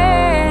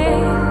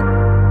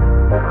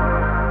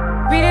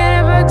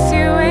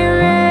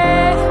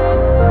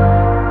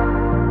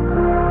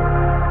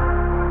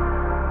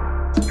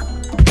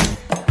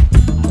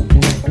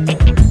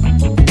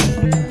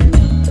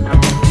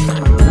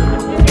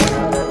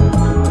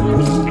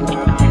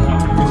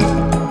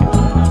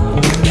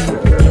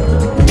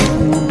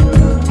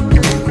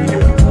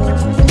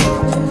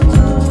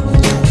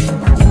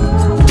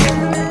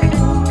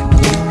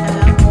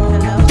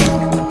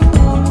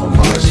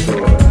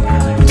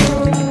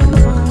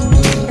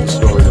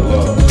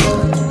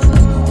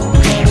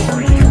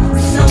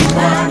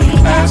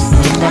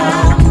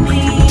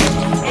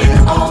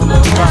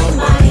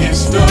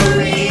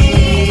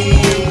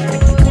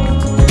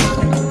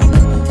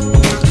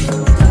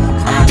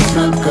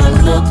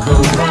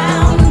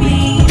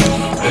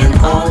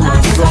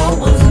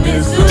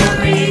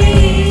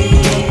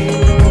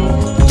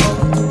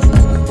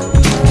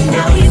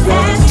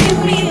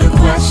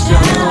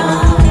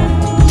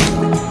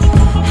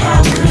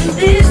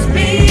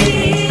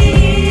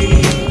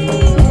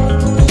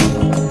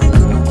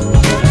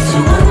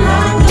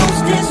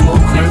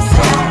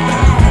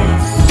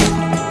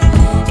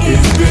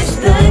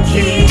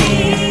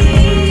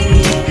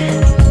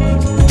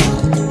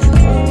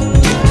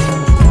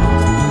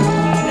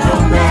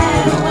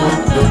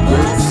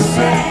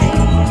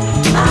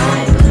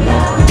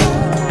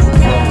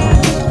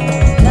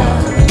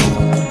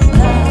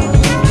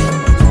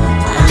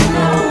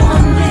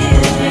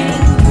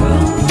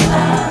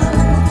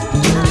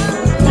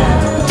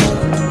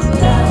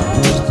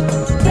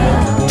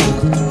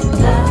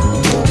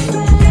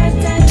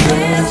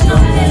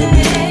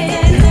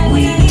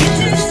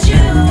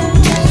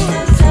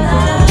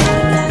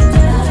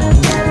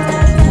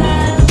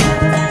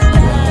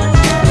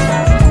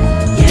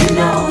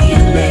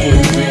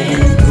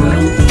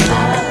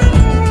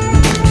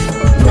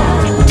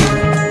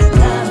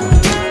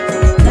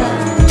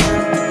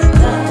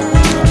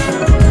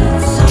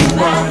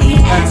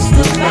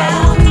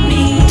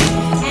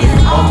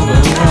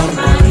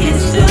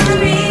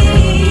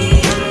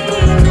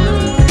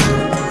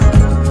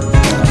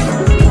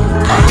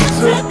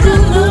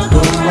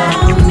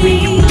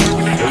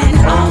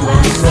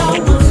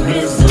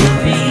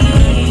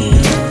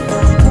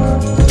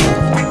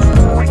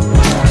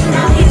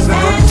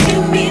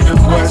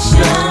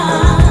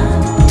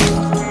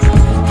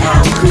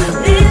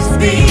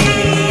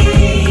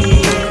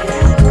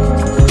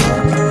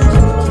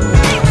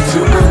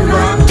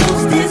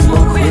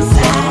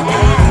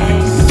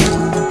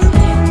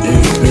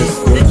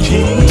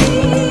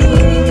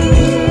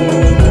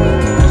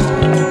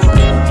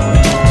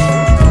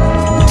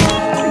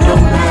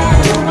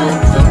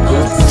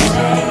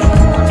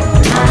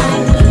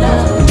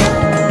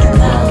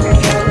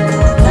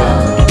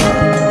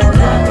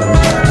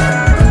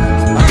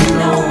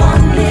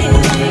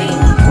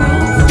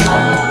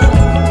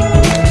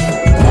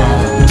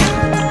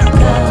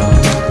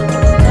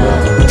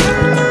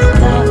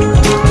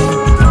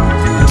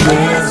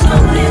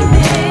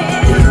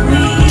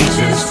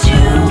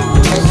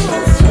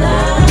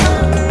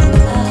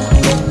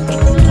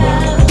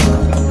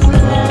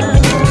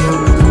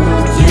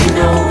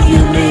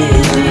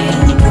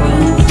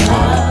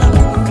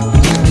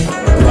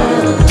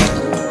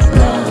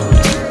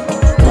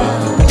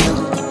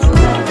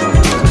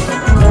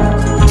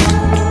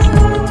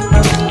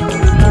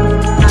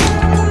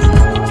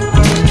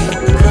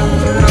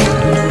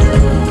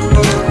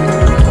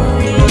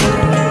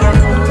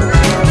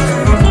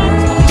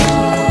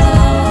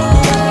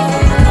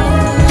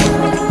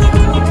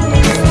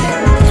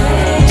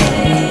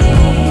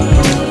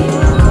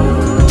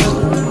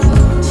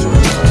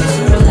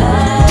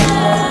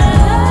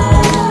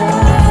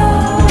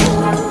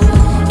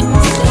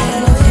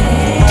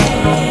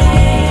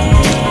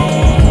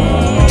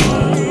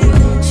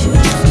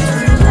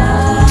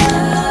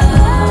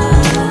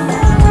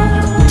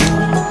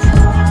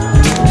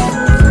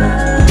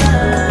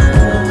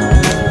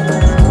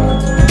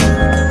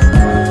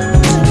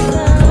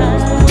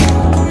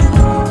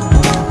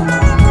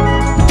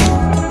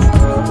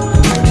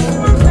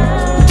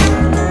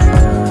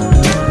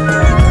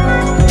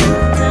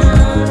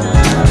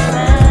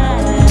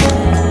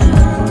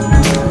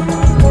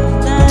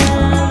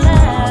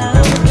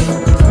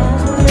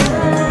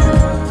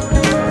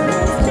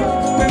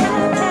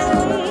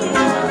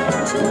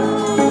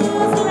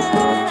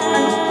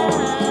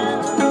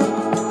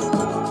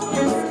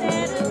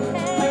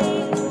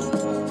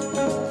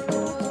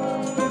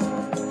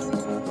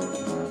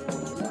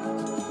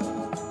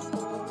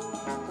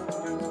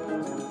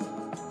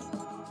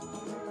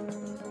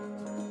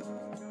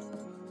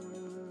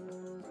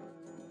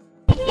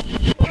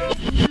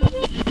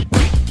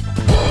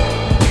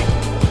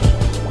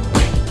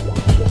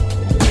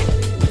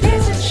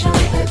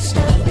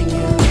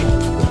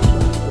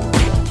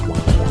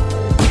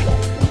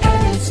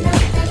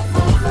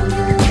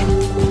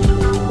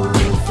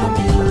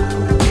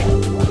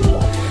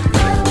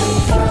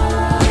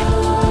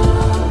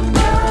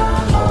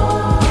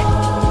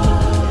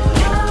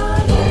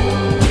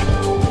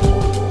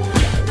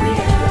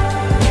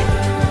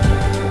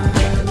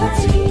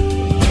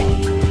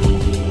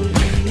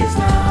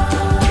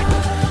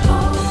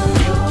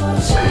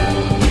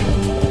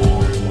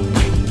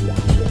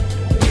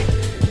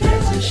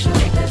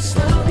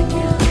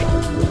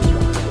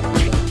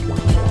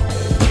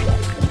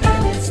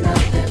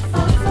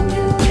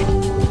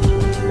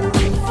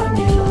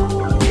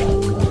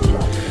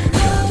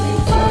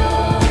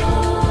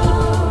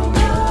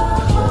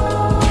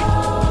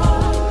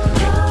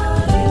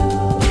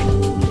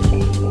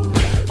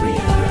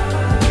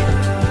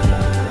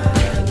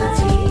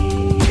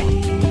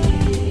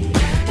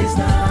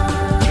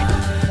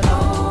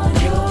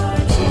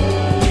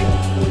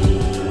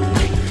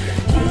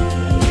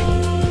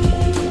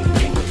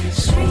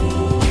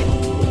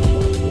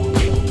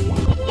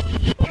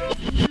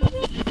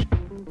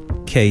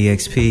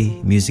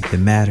 KEXP, Music That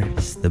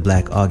Matters, the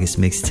Black August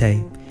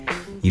Mixtape.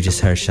 You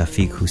just heard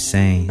Shafiq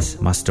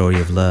Hussein's My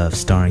Story of Love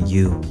starring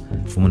you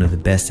from one of the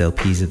best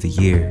LPs of the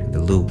year,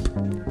 The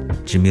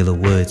Loop. Jamila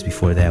Woods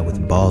before that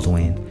with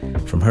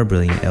Baldwin from her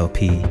brilliant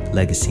LP,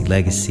 Legacy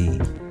Legacy.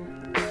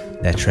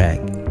 That track,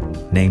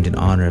 named in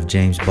honor of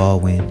James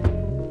Baldwin,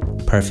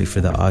 perfect for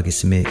the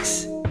August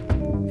mix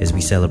as we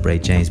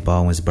celebrate James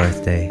Baldwin's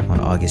birthday on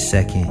August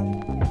 2nd.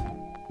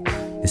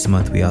 This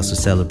month we also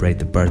celebrate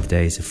the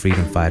birthdays of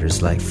freedom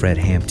fighters like Fred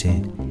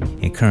Hampton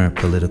and current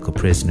political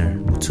prisoner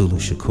Mutulu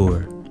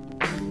Shakur.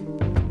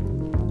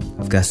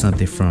 I've got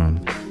something from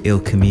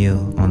Il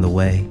Camille on the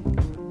way,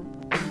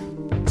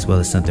 as well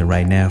as something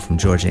right now from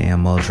Georgia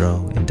Ann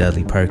Muldrow and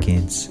Dudley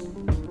Perkins.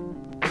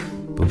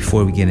 But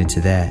before we get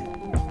into that,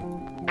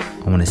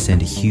 I want to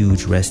send a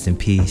huge rest in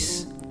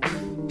peace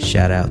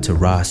shout out to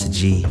Ross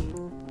G,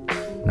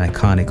 an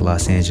iconic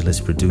Los Angeles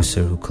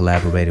producer who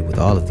collaborated with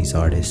all of these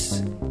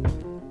artists.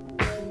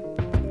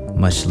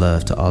 Much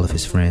love to all of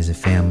his friends and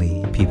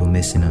family, people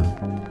missing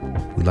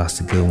him. We lost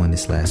a good one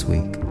this last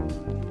week.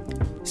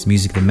 It's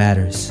Music That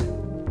Matters,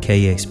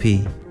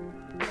 KEXP.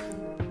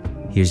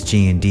 Here's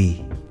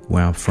G&D,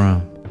 Where I'm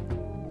From,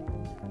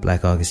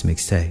 Black August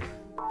Mixtape.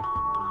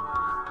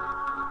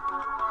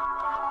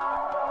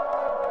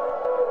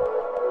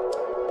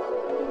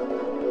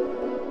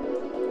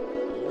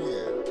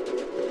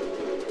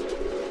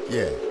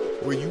 Yeah,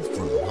 where you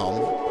from,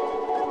 homie?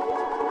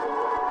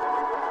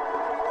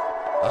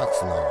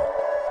 Oxnard.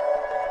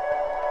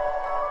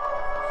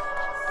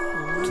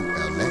 To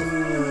LA.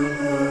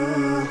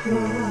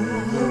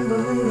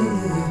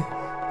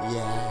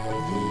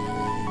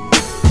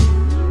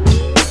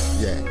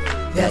 Yeah.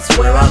 That's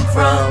where I'm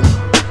from.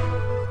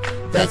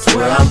 That's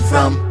where I'm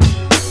from.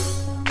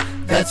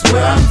 That's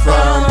where I'm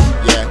from.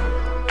 Yeah.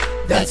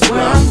 That's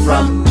where I'm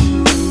from.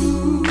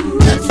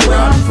 That's where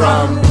I'm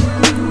from.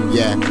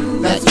 Yeah.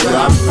 That's where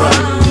I'm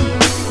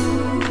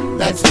from.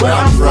 That's where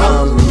I'm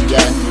from.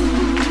 Yeah.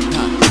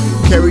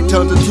 Carry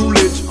tons of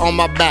toolage on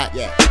my back.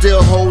 Yeah.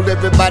 Still hold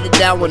everybody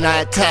down when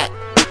I attack.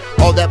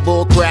 All that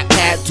bull crap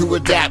had to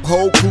adapt.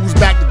 Whole crews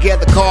back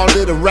together, call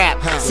it a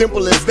rap.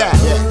 Simple as that.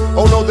 Yeah.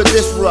 Oh no, the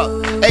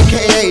disrupt,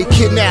 aka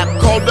kidnap.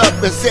 Called up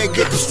and said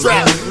get the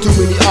strap. Too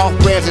many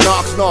off-brands in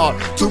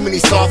Oxnard. Too many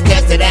soft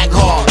cats that act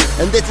hard.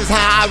 And this is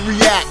how I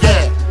react.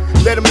 Yeah.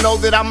 Let them know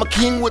that I'm a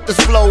king with this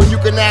flow. And you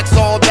can ask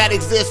all that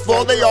exists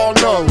for, they all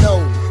know.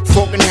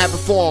 Folk in habit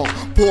form,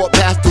 poor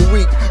past the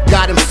week.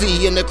 Got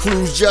MC and the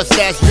crew's just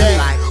as Jay.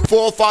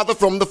 Forefather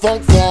from the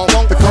funk form,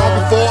 the calm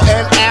before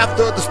and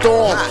after the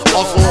storm.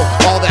 Also,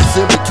 all that's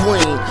in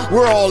between.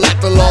 We're all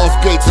at the lost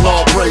gates and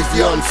all praise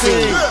the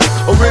unseen.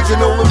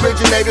 Original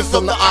originators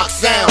from the Ox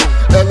sound.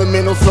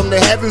 Elementals from the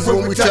heavens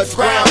when we touch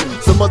ground.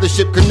 Some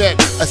mothership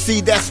connect, a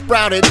seed that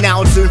sprouted,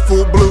 now it's in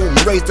full bloom.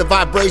 Raise the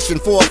vibration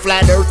for a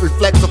flat earth,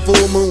 reflects a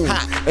full moon.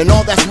 And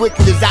all that's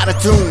wicked is out of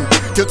tune.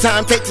 Till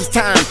time takes its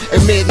time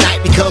and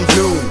midnight becomes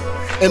noon.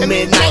 And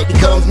midnight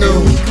becomes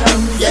noon.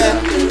 Yeah.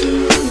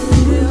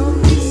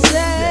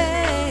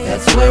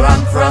 That's where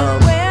I'm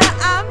from.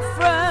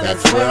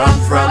 That's where I'm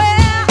from.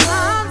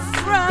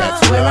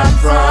 That's where I'm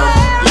from.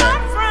 Yeah.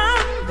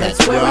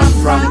 That's where I'm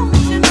from.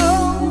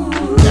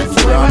 That's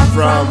where I'm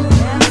from.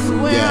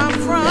 Yeah.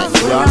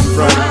 That's where I'm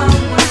from.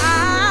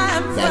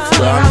 That's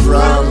where I'm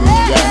from.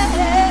 Yeah.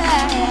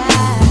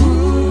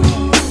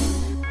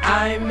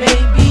 I may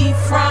be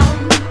from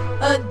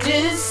a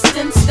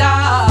distant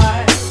star,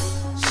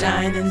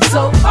 shining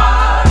so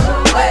far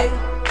away,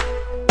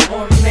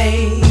 or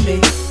maybe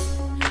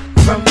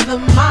from the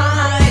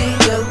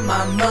mind of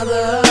my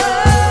mother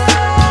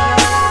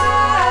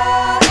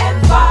and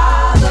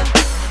father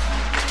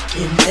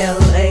in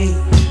LA,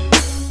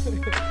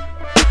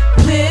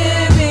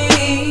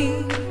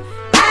 living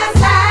as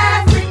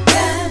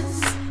Africans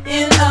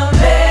in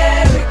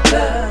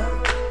America.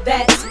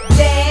 That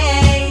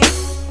day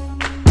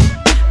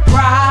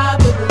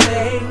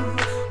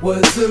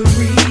was the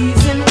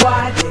reason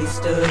why they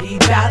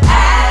studied about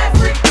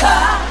Africa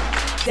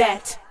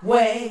that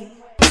way.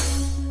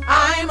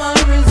 I'm a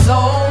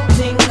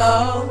resulting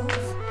of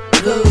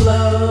the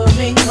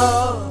loving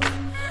of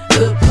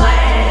the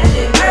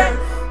planet Earth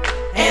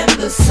and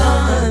the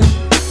sun,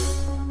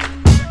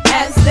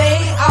 as they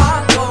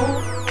are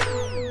both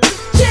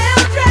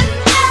children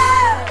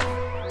of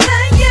the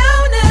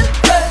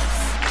universe.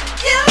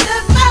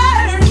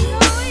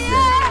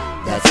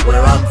 That's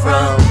where I'm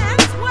from.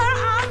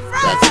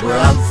 That's where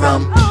I'm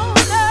from.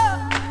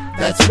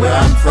 That's where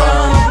I'm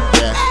from.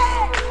 Yeah.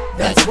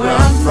 That's where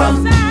I'm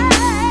from.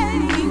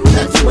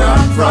 That's where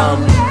I'm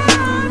from.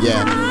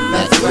 Yeah.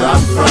 That's where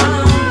I'm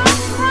from.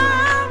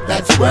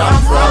 That's where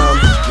I'm from.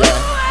 Yeah.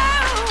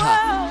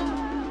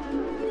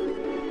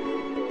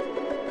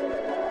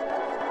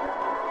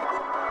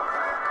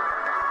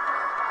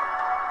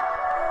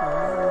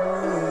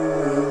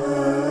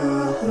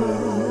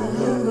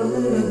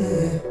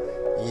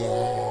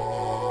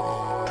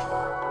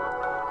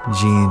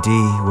 G&D,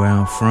 where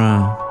I'm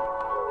from.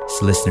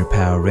 It's Listener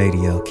Power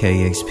Radio,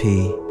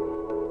 KXP.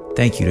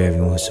 Thank you to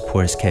everyone who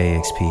supports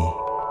KXP,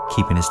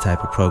 keeping this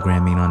type of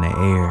programming on the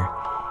air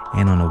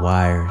and on the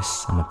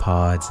wires, on the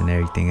pods and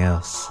everything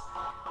else.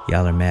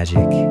 Y'all are magic.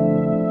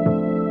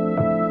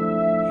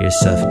 Here's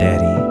Suff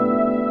Daddy,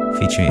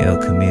 featuring El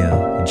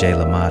Camille and Jay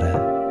LaMotta.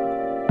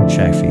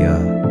 Track for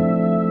y'all.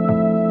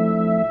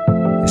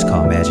 It's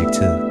called Magic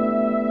too.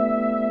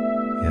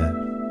 Yeah.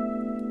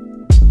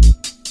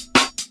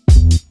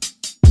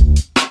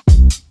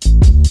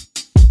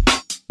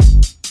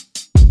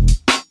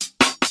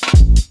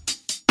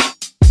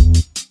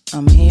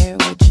 I'm here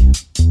with you.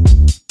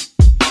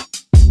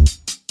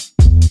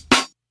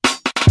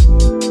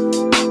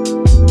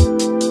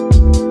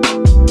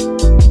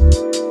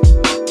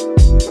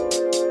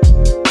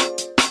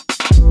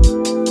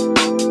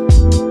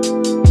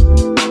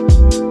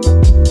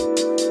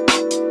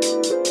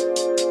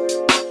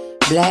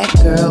 Black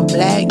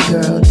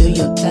girl, do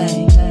your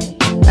thing.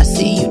 I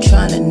see you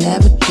trying to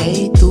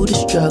navigate through the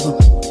struggle.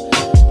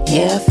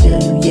 Yeah, I feel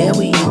you, yeah,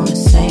 we on the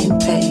same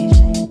page.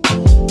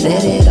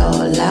 Let it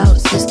all out,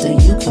 sister,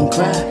 you can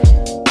cry.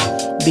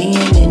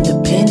 Being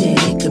independent,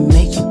 it can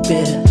make you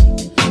bitter.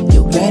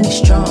 Your granny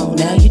strong,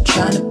 now you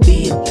tryna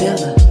be a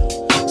pillar.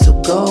 So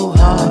go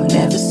hard,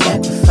 never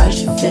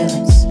sacrifice your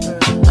feelings.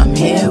 I'm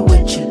here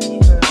with you,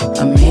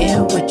 I'm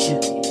here with you.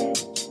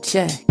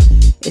 Check,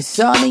 it's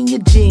all in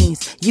your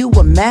jeans. You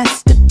a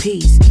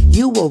masterpiece,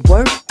 you a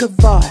work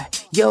of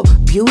art. Your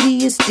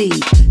beauty is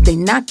deep. They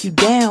knock you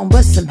down,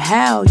 but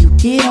somehow you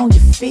get on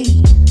your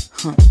feet.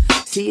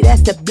 See,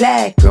 that's the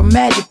black girl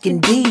magic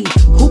indeed.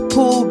 Who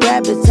pulled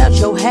rabbits out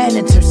your hat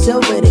and turned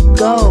silver to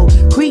gold?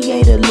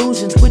 Create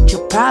illusions with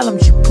your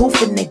problems, you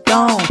poof and they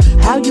gone.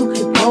 How you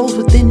can pose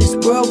within this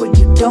world where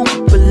you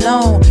don't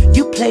belong?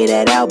 You play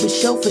that out, but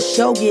show for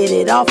show, get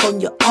it off on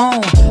your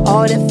own.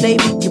 All that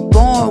flavor you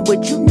born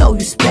with, you know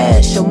you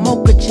special.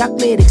 Mocha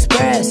chocolate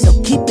express, so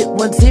keep it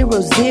 100.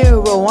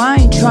 I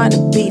ain't trying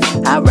to beef,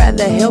 I'd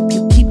rather help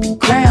you keep your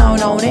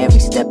crown on. Every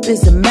step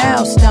is a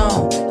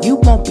milestone, you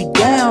won't be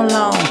down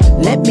long.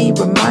 Let me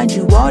remind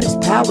you, all this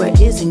power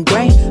is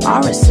ingrained.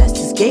 Our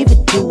ancestors gave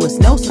it to us.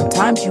 Know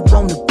sometimes you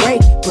wanna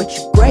break, but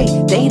you're great.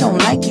 They don't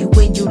like you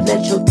when you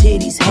let your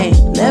titties hang.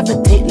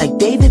 Levitate like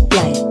David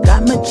Blaine,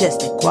 got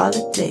majestic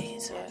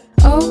qualities.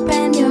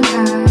 Open your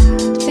heart,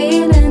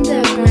 feel in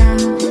the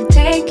ground.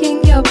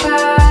 Taking your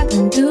part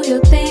and do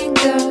your thing,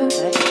 girl.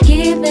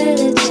 Give it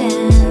a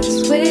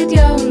chance with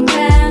your own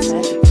plans.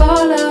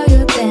 Follow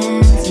your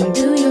dance and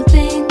do your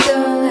thing,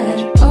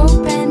 girl.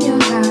 Open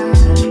your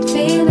heart,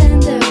 feel in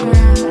the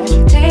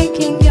ground.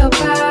 Taking your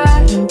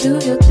part and do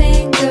your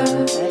thing,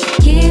 girl.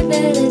 Give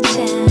it a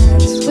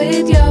chance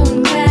with your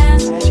own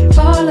plans.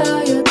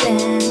 Follow your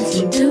dance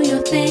and do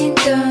your thing,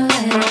 girl.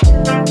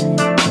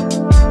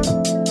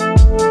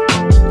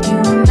 You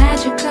are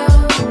magical,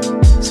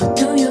 so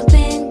do your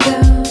thing,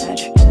 girl.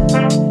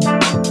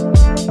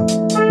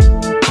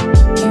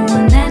 You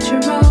are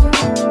natural,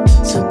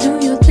 so do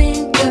your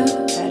thing, girl.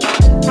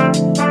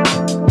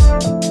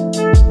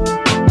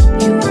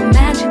 You are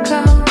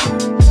magical,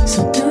 so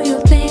do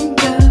your thing,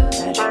 girl.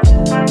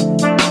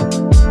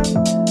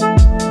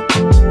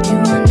 You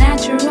are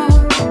natural.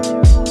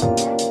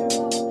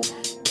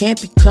 Can't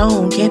be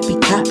cloned, can't be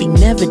copied,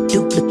 never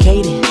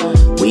duplicated.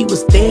 We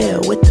was there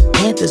with the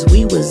Panthers,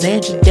 we was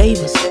Andrew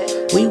Davis.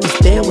 We was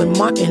there with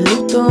Martin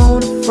Luther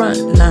on the front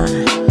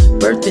line.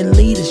 Birthing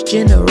leaders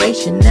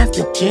generation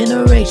after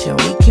generation.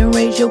 We can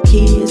raise your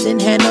kids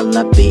and handle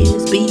our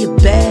biz. Be a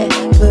bad,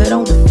 put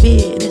on the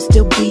fit and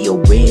still be a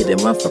rib.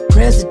 And run for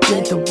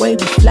president the way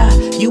we fly.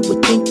 You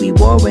would think we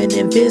wore an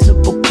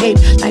invisible cape,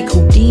 like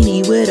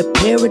Houdini with a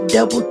pair of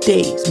double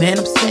D's. Man,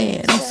 I'm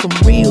saying on some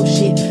real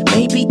shit.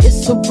 Maybe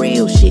it's some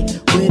real shit.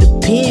 With a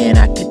pen,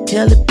 I could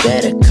tell it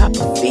better.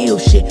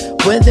 Copperfield shit.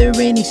 Weather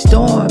any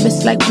storm,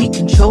 it's like we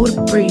control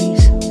the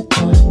breeze.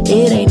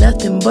 It ain't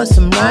nothing but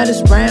some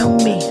riders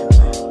round me.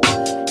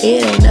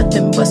 It ain't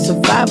nothing but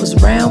survivors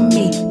round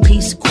me.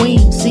 Peace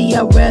queen, see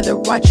I'd rather rather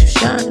watch you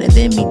shine and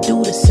then me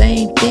do the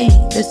same thing.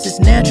 This is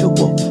natural.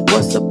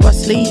 What's up our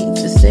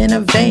sleeves? It's in our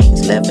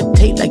veins.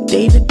 Levitate like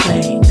David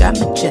Blaine. Got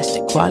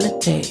majestic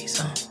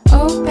qualities.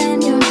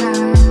 Open your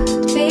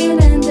heart, feel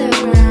in the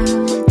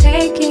ground.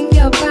 Taking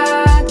your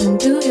part and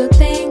do your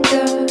thing,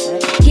 girl.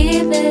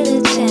 Give it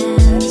a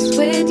chance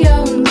with your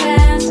own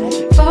plans.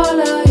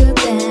 Follow your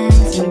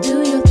dance and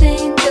do your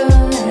thing,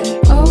 girl.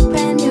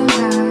 Open your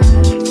heart,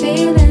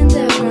 feel in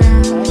the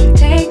ground.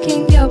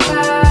 Taking your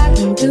part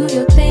and do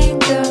your thing,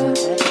 girl.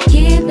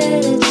 Give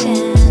it a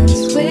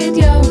chance with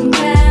your own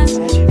plans.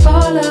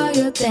 Follow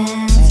your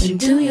dance and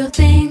do your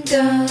thing,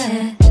 girl.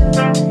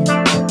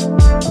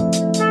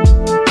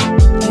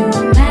 You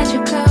are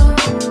magical,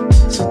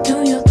 so do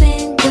your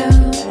thing,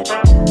 girl.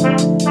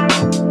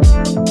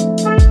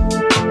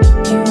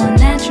 You are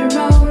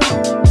natural,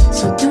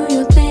 so do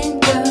your thing,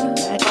 girl.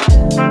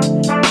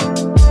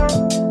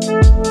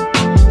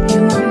 You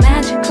are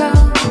magical,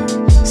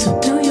 so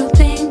do your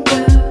thing,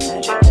 girl.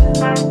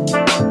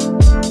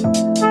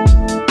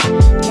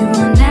 You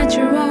are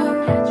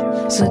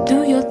natural, so do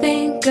your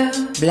thing, girl.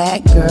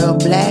 Black girl,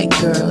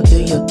 do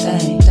your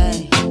thing.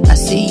 I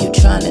see you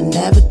trying to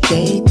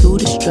navigate through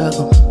the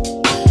struggle.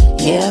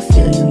 Yeah, I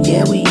feel you,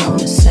 yeah, we on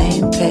the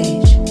same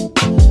page.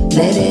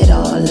 Let it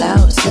all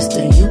out,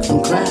 sister, you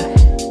can cry.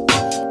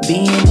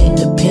 Being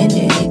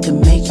independent, it can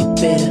make you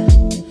bitter.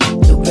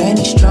 Your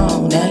granny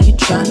strong, now you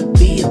trying to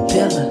be a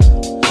pillar.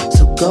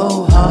 So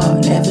go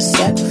hard, never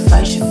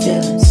sacrifice your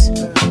feelings.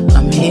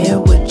 I'm here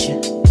with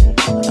you,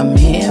 I'm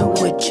here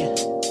with you.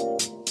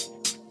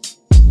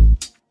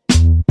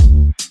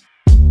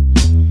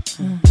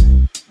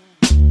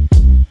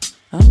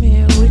 I'm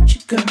here with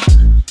you, girl.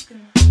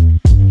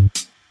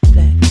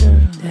 Black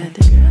girl,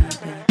 daddy girl.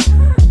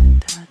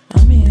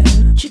 I'm here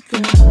with you,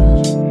 girl.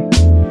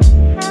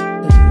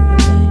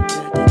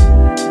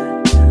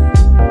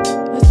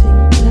 I see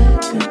you, black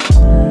girl.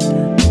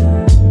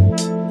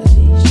 I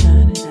see you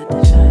shining,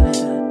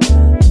 shining.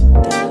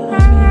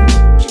 I'm here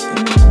with you,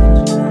 girl.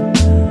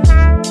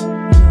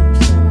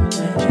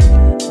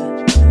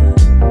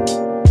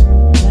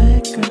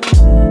 Black girl.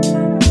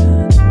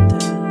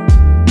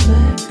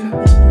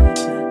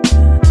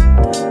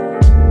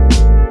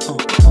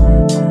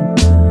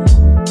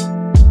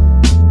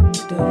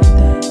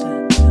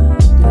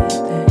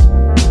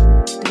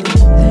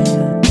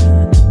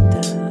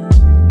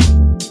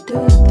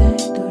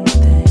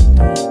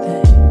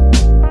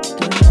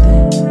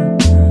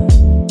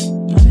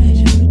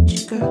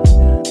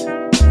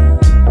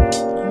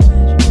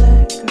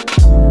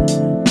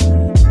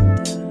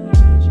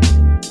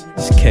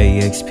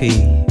 KEXP,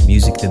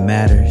 Music That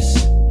Matters.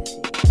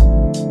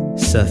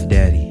 Suff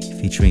Daddy,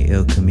 featuring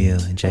Il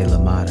Camille and Jay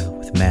LaMotta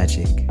with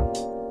Magic.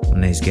 My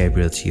name's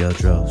Gabriel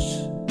Teodros.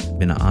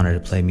 Been an honor to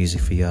play music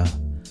for y'all.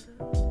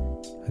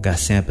 I got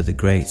Sampa the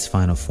Great's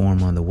final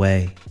form on the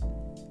way.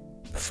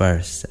 But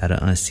first, out of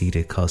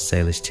unceded Coast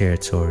Salish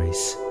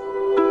territories,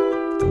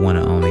 the one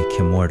and only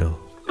Kimortal.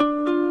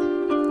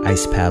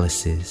 Ice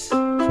Palaces,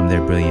 from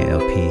their brilliant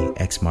LP,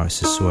 X Marks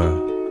the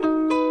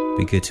Swirl.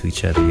 Be good to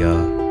each other,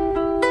 y'all.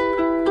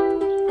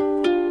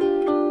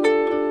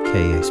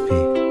 KEXP.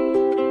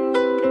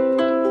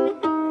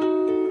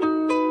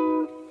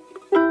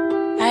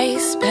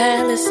 Ice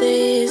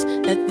palaces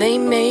that they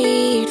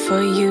made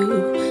for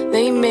you,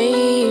 they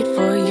made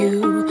for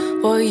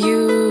you, for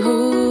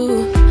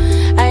you.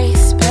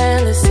 Ice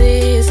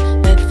palaces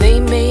that they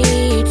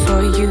made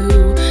for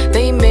you,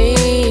 they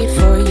made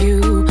for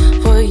you,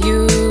 for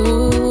you.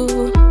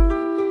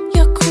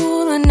 You're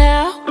cooler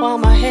now while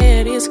my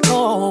head is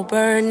cold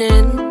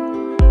burning.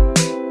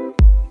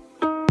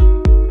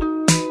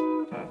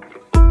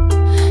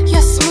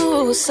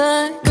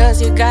 Son,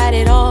 cause you got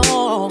it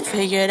all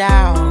figured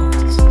out,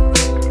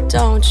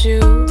 don't you?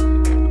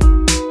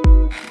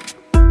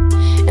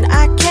 And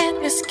I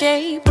can't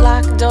escape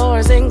locked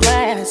doors and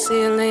glass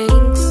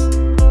ceilings.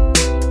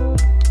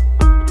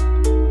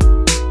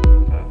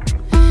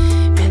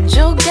 And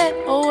you'll get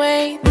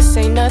away, this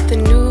ain't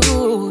nothing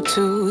new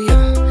to you.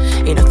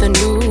 Ain't nothing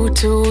new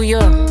to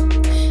you.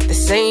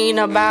 This ain't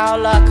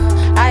about luck.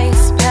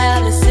 Ice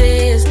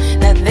palaces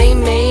that they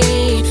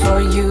made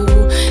for you,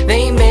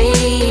 they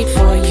made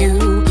for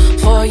you,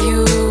 for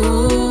you.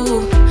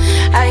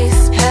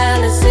 Ice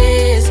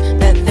palaces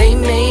that they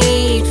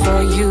made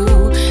for you,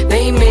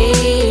 they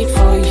made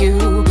for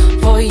you,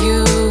 for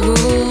you.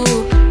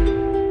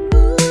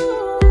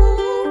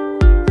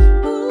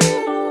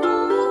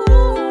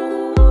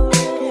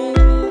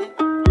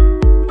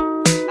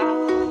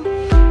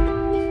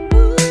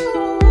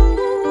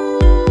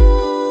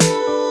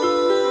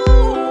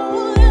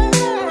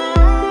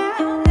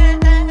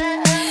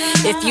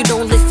 If you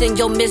don't listen,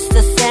 you'll miss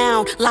the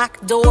sound.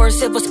 Locked doors,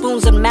 silver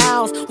spoons and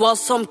mouths. While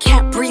some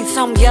can't breathe,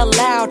 some yell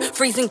loud.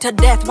 Freezing to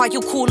death while you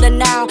cooling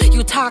now.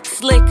 You talk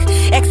slick,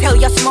 exhale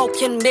your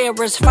smoke in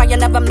mirrors. Fire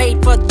never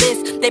made for this.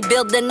 They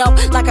building up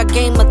like a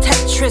game of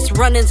Tetris.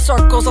 Running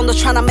circles on the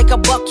trying to make a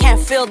buck,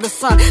 can't feel the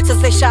sun.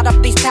 Since they shot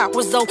up these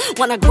towers, though,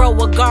 wanna grow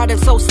a garden.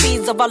 Sow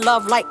seeds of our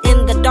love light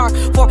in the dark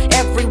for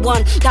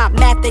everyone. Not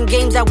math and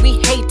games that we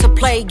hate to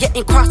play.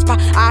 Getting crossed by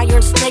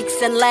iron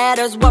snakes and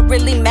ladders. What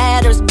really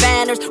matters,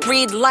 banners.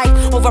 Read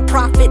life over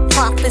profit.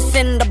 Prophets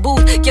in the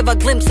booth, give a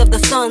glimpse of the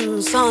sun.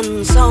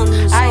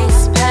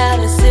 Ice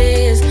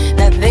palaces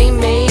that they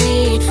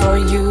made for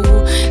you.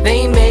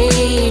 They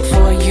made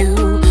for you,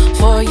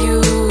 for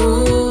you.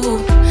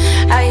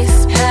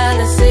 Ice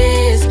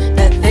palaces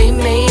that they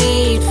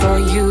made for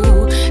you.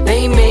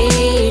 They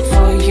made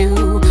for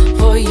you,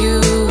 for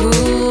you.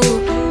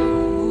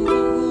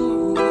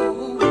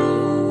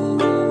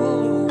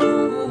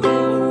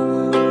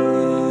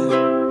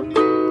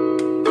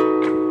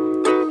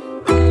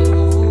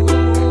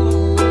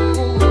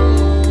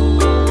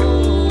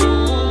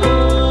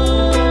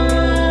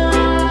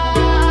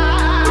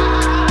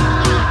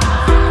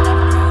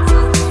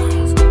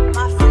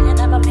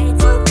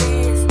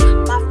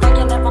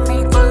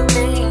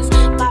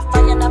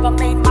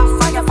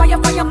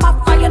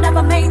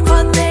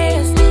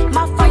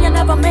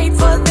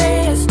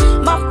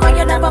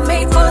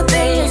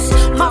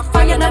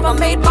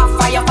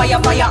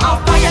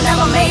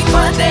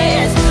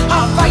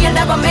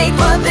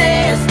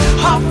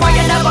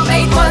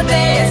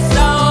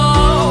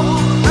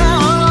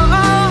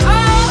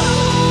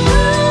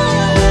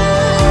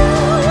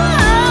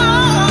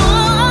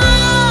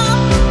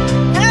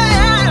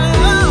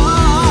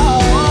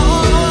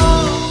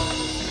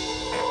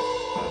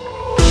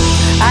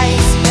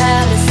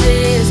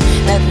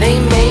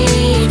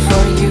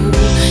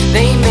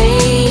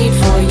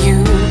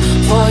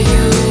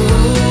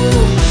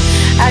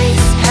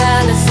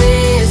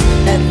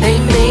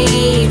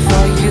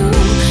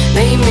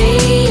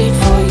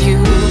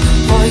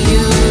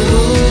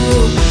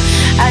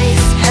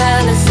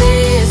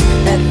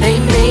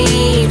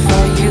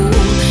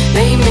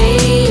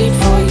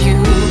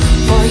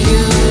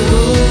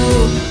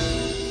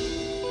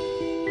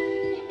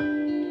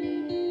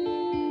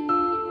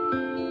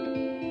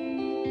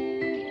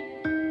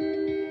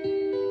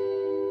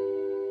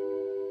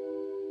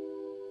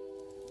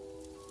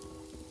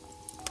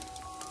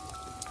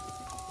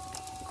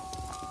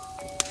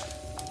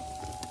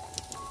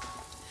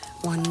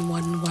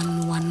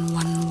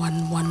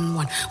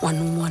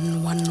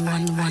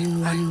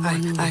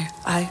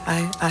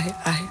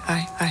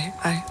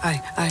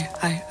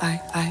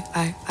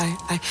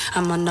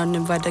 I'm an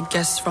uninvited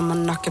guest from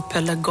an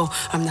archipelago.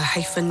 I'm the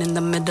hyphen in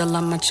the middle,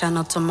 I'm a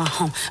channel to my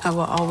home. I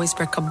will always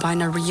break a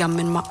binary, I'm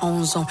in my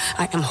own zone.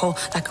 I am whole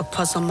like a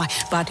puzzle, my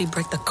body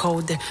break the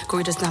code there.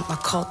 Greed is not my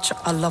culture,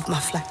 I love my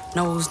flat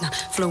nose. Not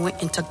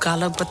fluent in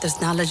Tagalog, but there's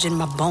knowledge in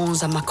my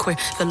bones. I'm a queer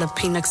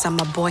Filipinx, I'm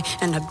a boy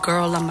and a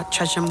girl. I'm a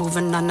treasure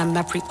moving on a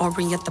map,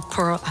 reorient the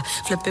pearl. I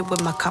flip it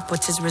with my cop,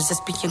 which is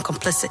resist being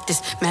complicit.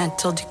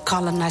 Dismantle,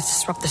 decolonize,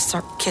 disrupt the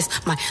circus.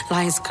 My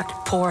lines cut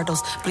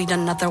portals, bleed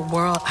another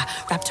world. I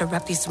rap to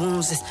rap these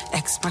wounds, this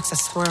X marks a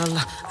swirl.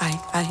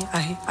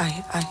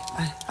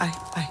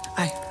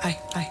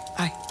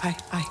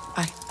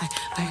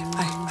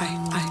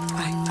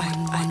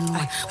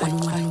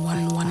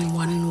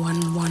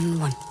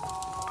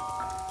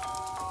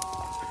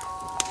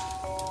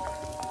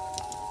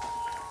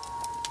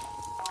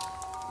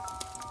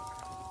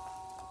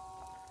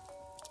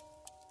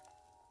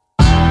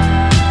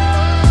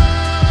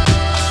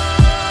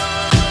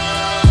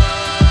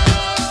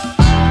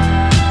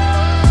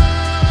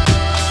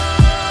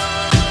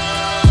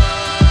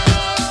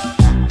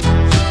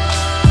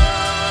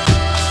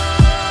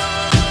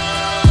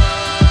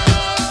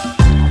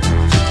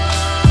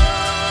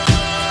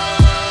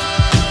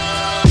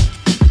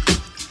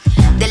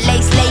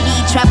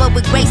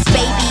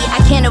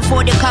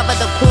 One. To cover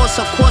the course,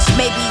 of course,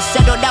 maybe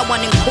settle that one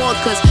in court.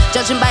 Cause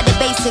judging by the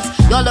basics,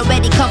 y'all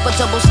already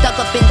comfortable, stuck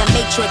up in the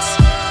matrix.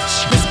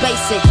 It's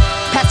basic,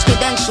 past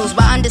credentials,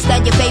 but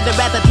understand your favorite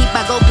rapper, peep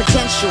my gold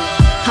potential.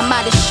 I'm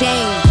out of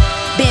shame,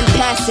 been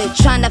past it,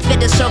 trying to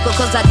fit the circle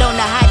cause I don't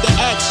know how to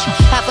act.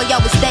 Half of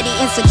y'all was steady,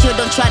 insecure,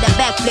 don't try to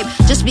backflip.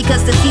 Just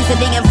because the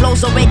seasoning and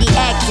flow's already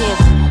active.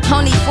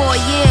 Only 4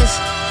 years,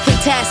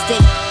 fantastic,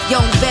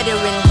 young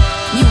veteran,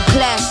 new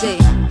classic.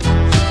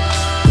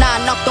 Now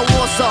I knock the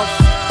walls off.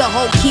 The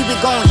whole key, we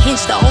gon'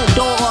 hinge the whole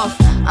door off.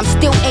 I'm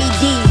still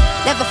AD,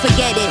 never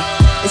forget it.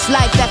 It's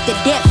life after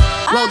death,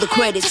 roll the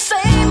credits.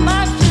 Say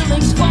my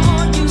feelings for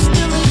you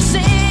still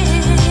exist.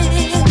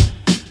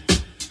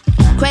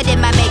 Credit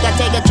my maker,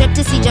 take a trip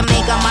to see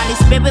Jamaica. Molly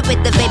spirit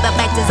with the vapor,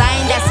 back to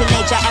Zion, that's in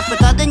nature.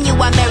 Africa, the new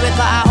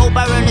America, I hope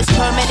I earn this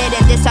permanent.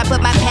 And this I put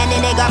my pen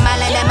in it, got my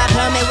land and my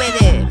permit with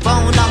it.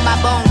 Bone on my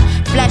bone,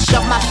 flesh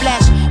off my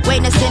flesh.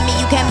 Greatness in me,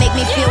 you can't make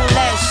me feel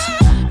less.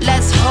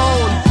 Let's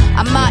hold.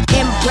 I'm not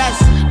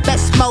impressed.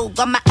 Best smoke,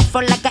 got my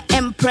afro like an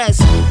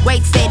empress.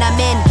 Great state I'm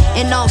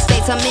in all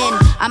states I'm in.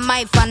 I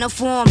might find a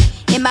form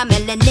in my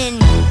melanin.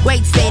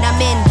 Great state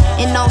I'm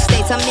in all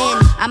states I'm in.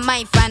 I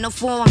might find a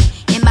form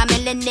in my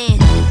melanin.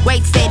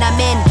 Great state I'm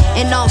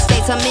in all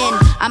states I'm in.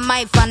 I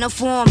might find a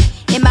form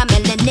in my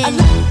melanin.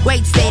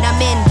 Great state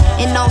I'm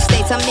in all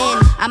states I'm in.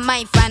 I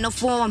might find a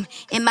form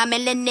in my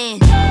melanin.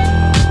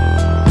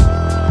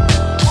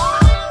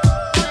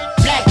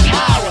 Black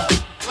power.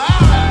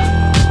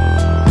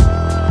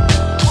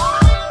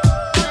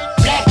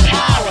 Black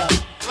power.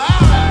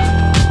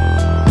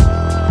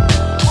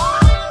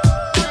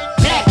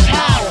 Black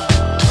power.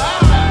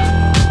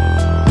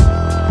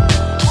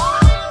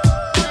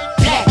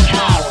 Black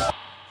power.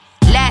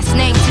 Last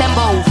name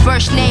Tembo,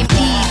 first name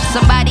Eve.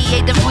 Somebody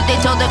ate the food they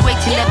told the great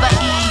to never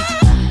eat.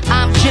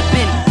 I'm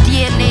dripping,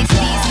 DNA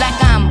steez like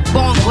I'm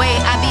born gray.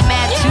 I be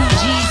mad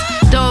 2G's.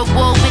 Third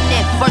war in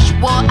it, first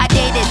war I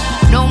dated.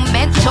 No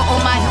mentor, all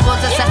my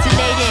heroes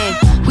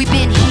assassinated. We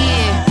been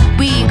here,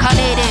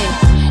 reincarnated.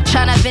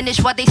 Tryna finish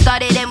what they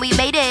started and we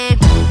made it.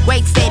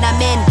 Great state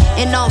I'm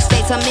in all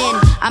states I'm in.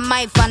 I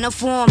might find a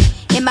form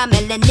in my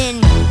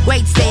melanin.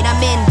 Great state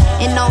I'm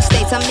in all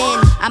states I'm in.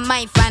 I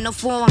might find a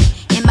form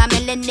in my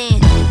melanin.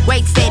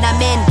 Great state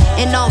I'm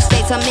in all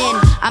states I'm in.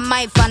 I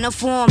might find a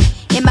form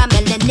in my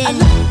melanin.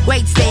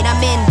 Great state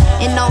I'm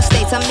in all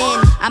states I'm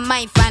in. I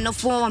might find a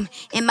form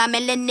in my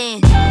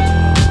melanin.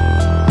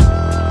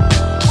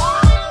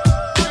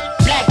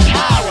 Black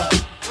power.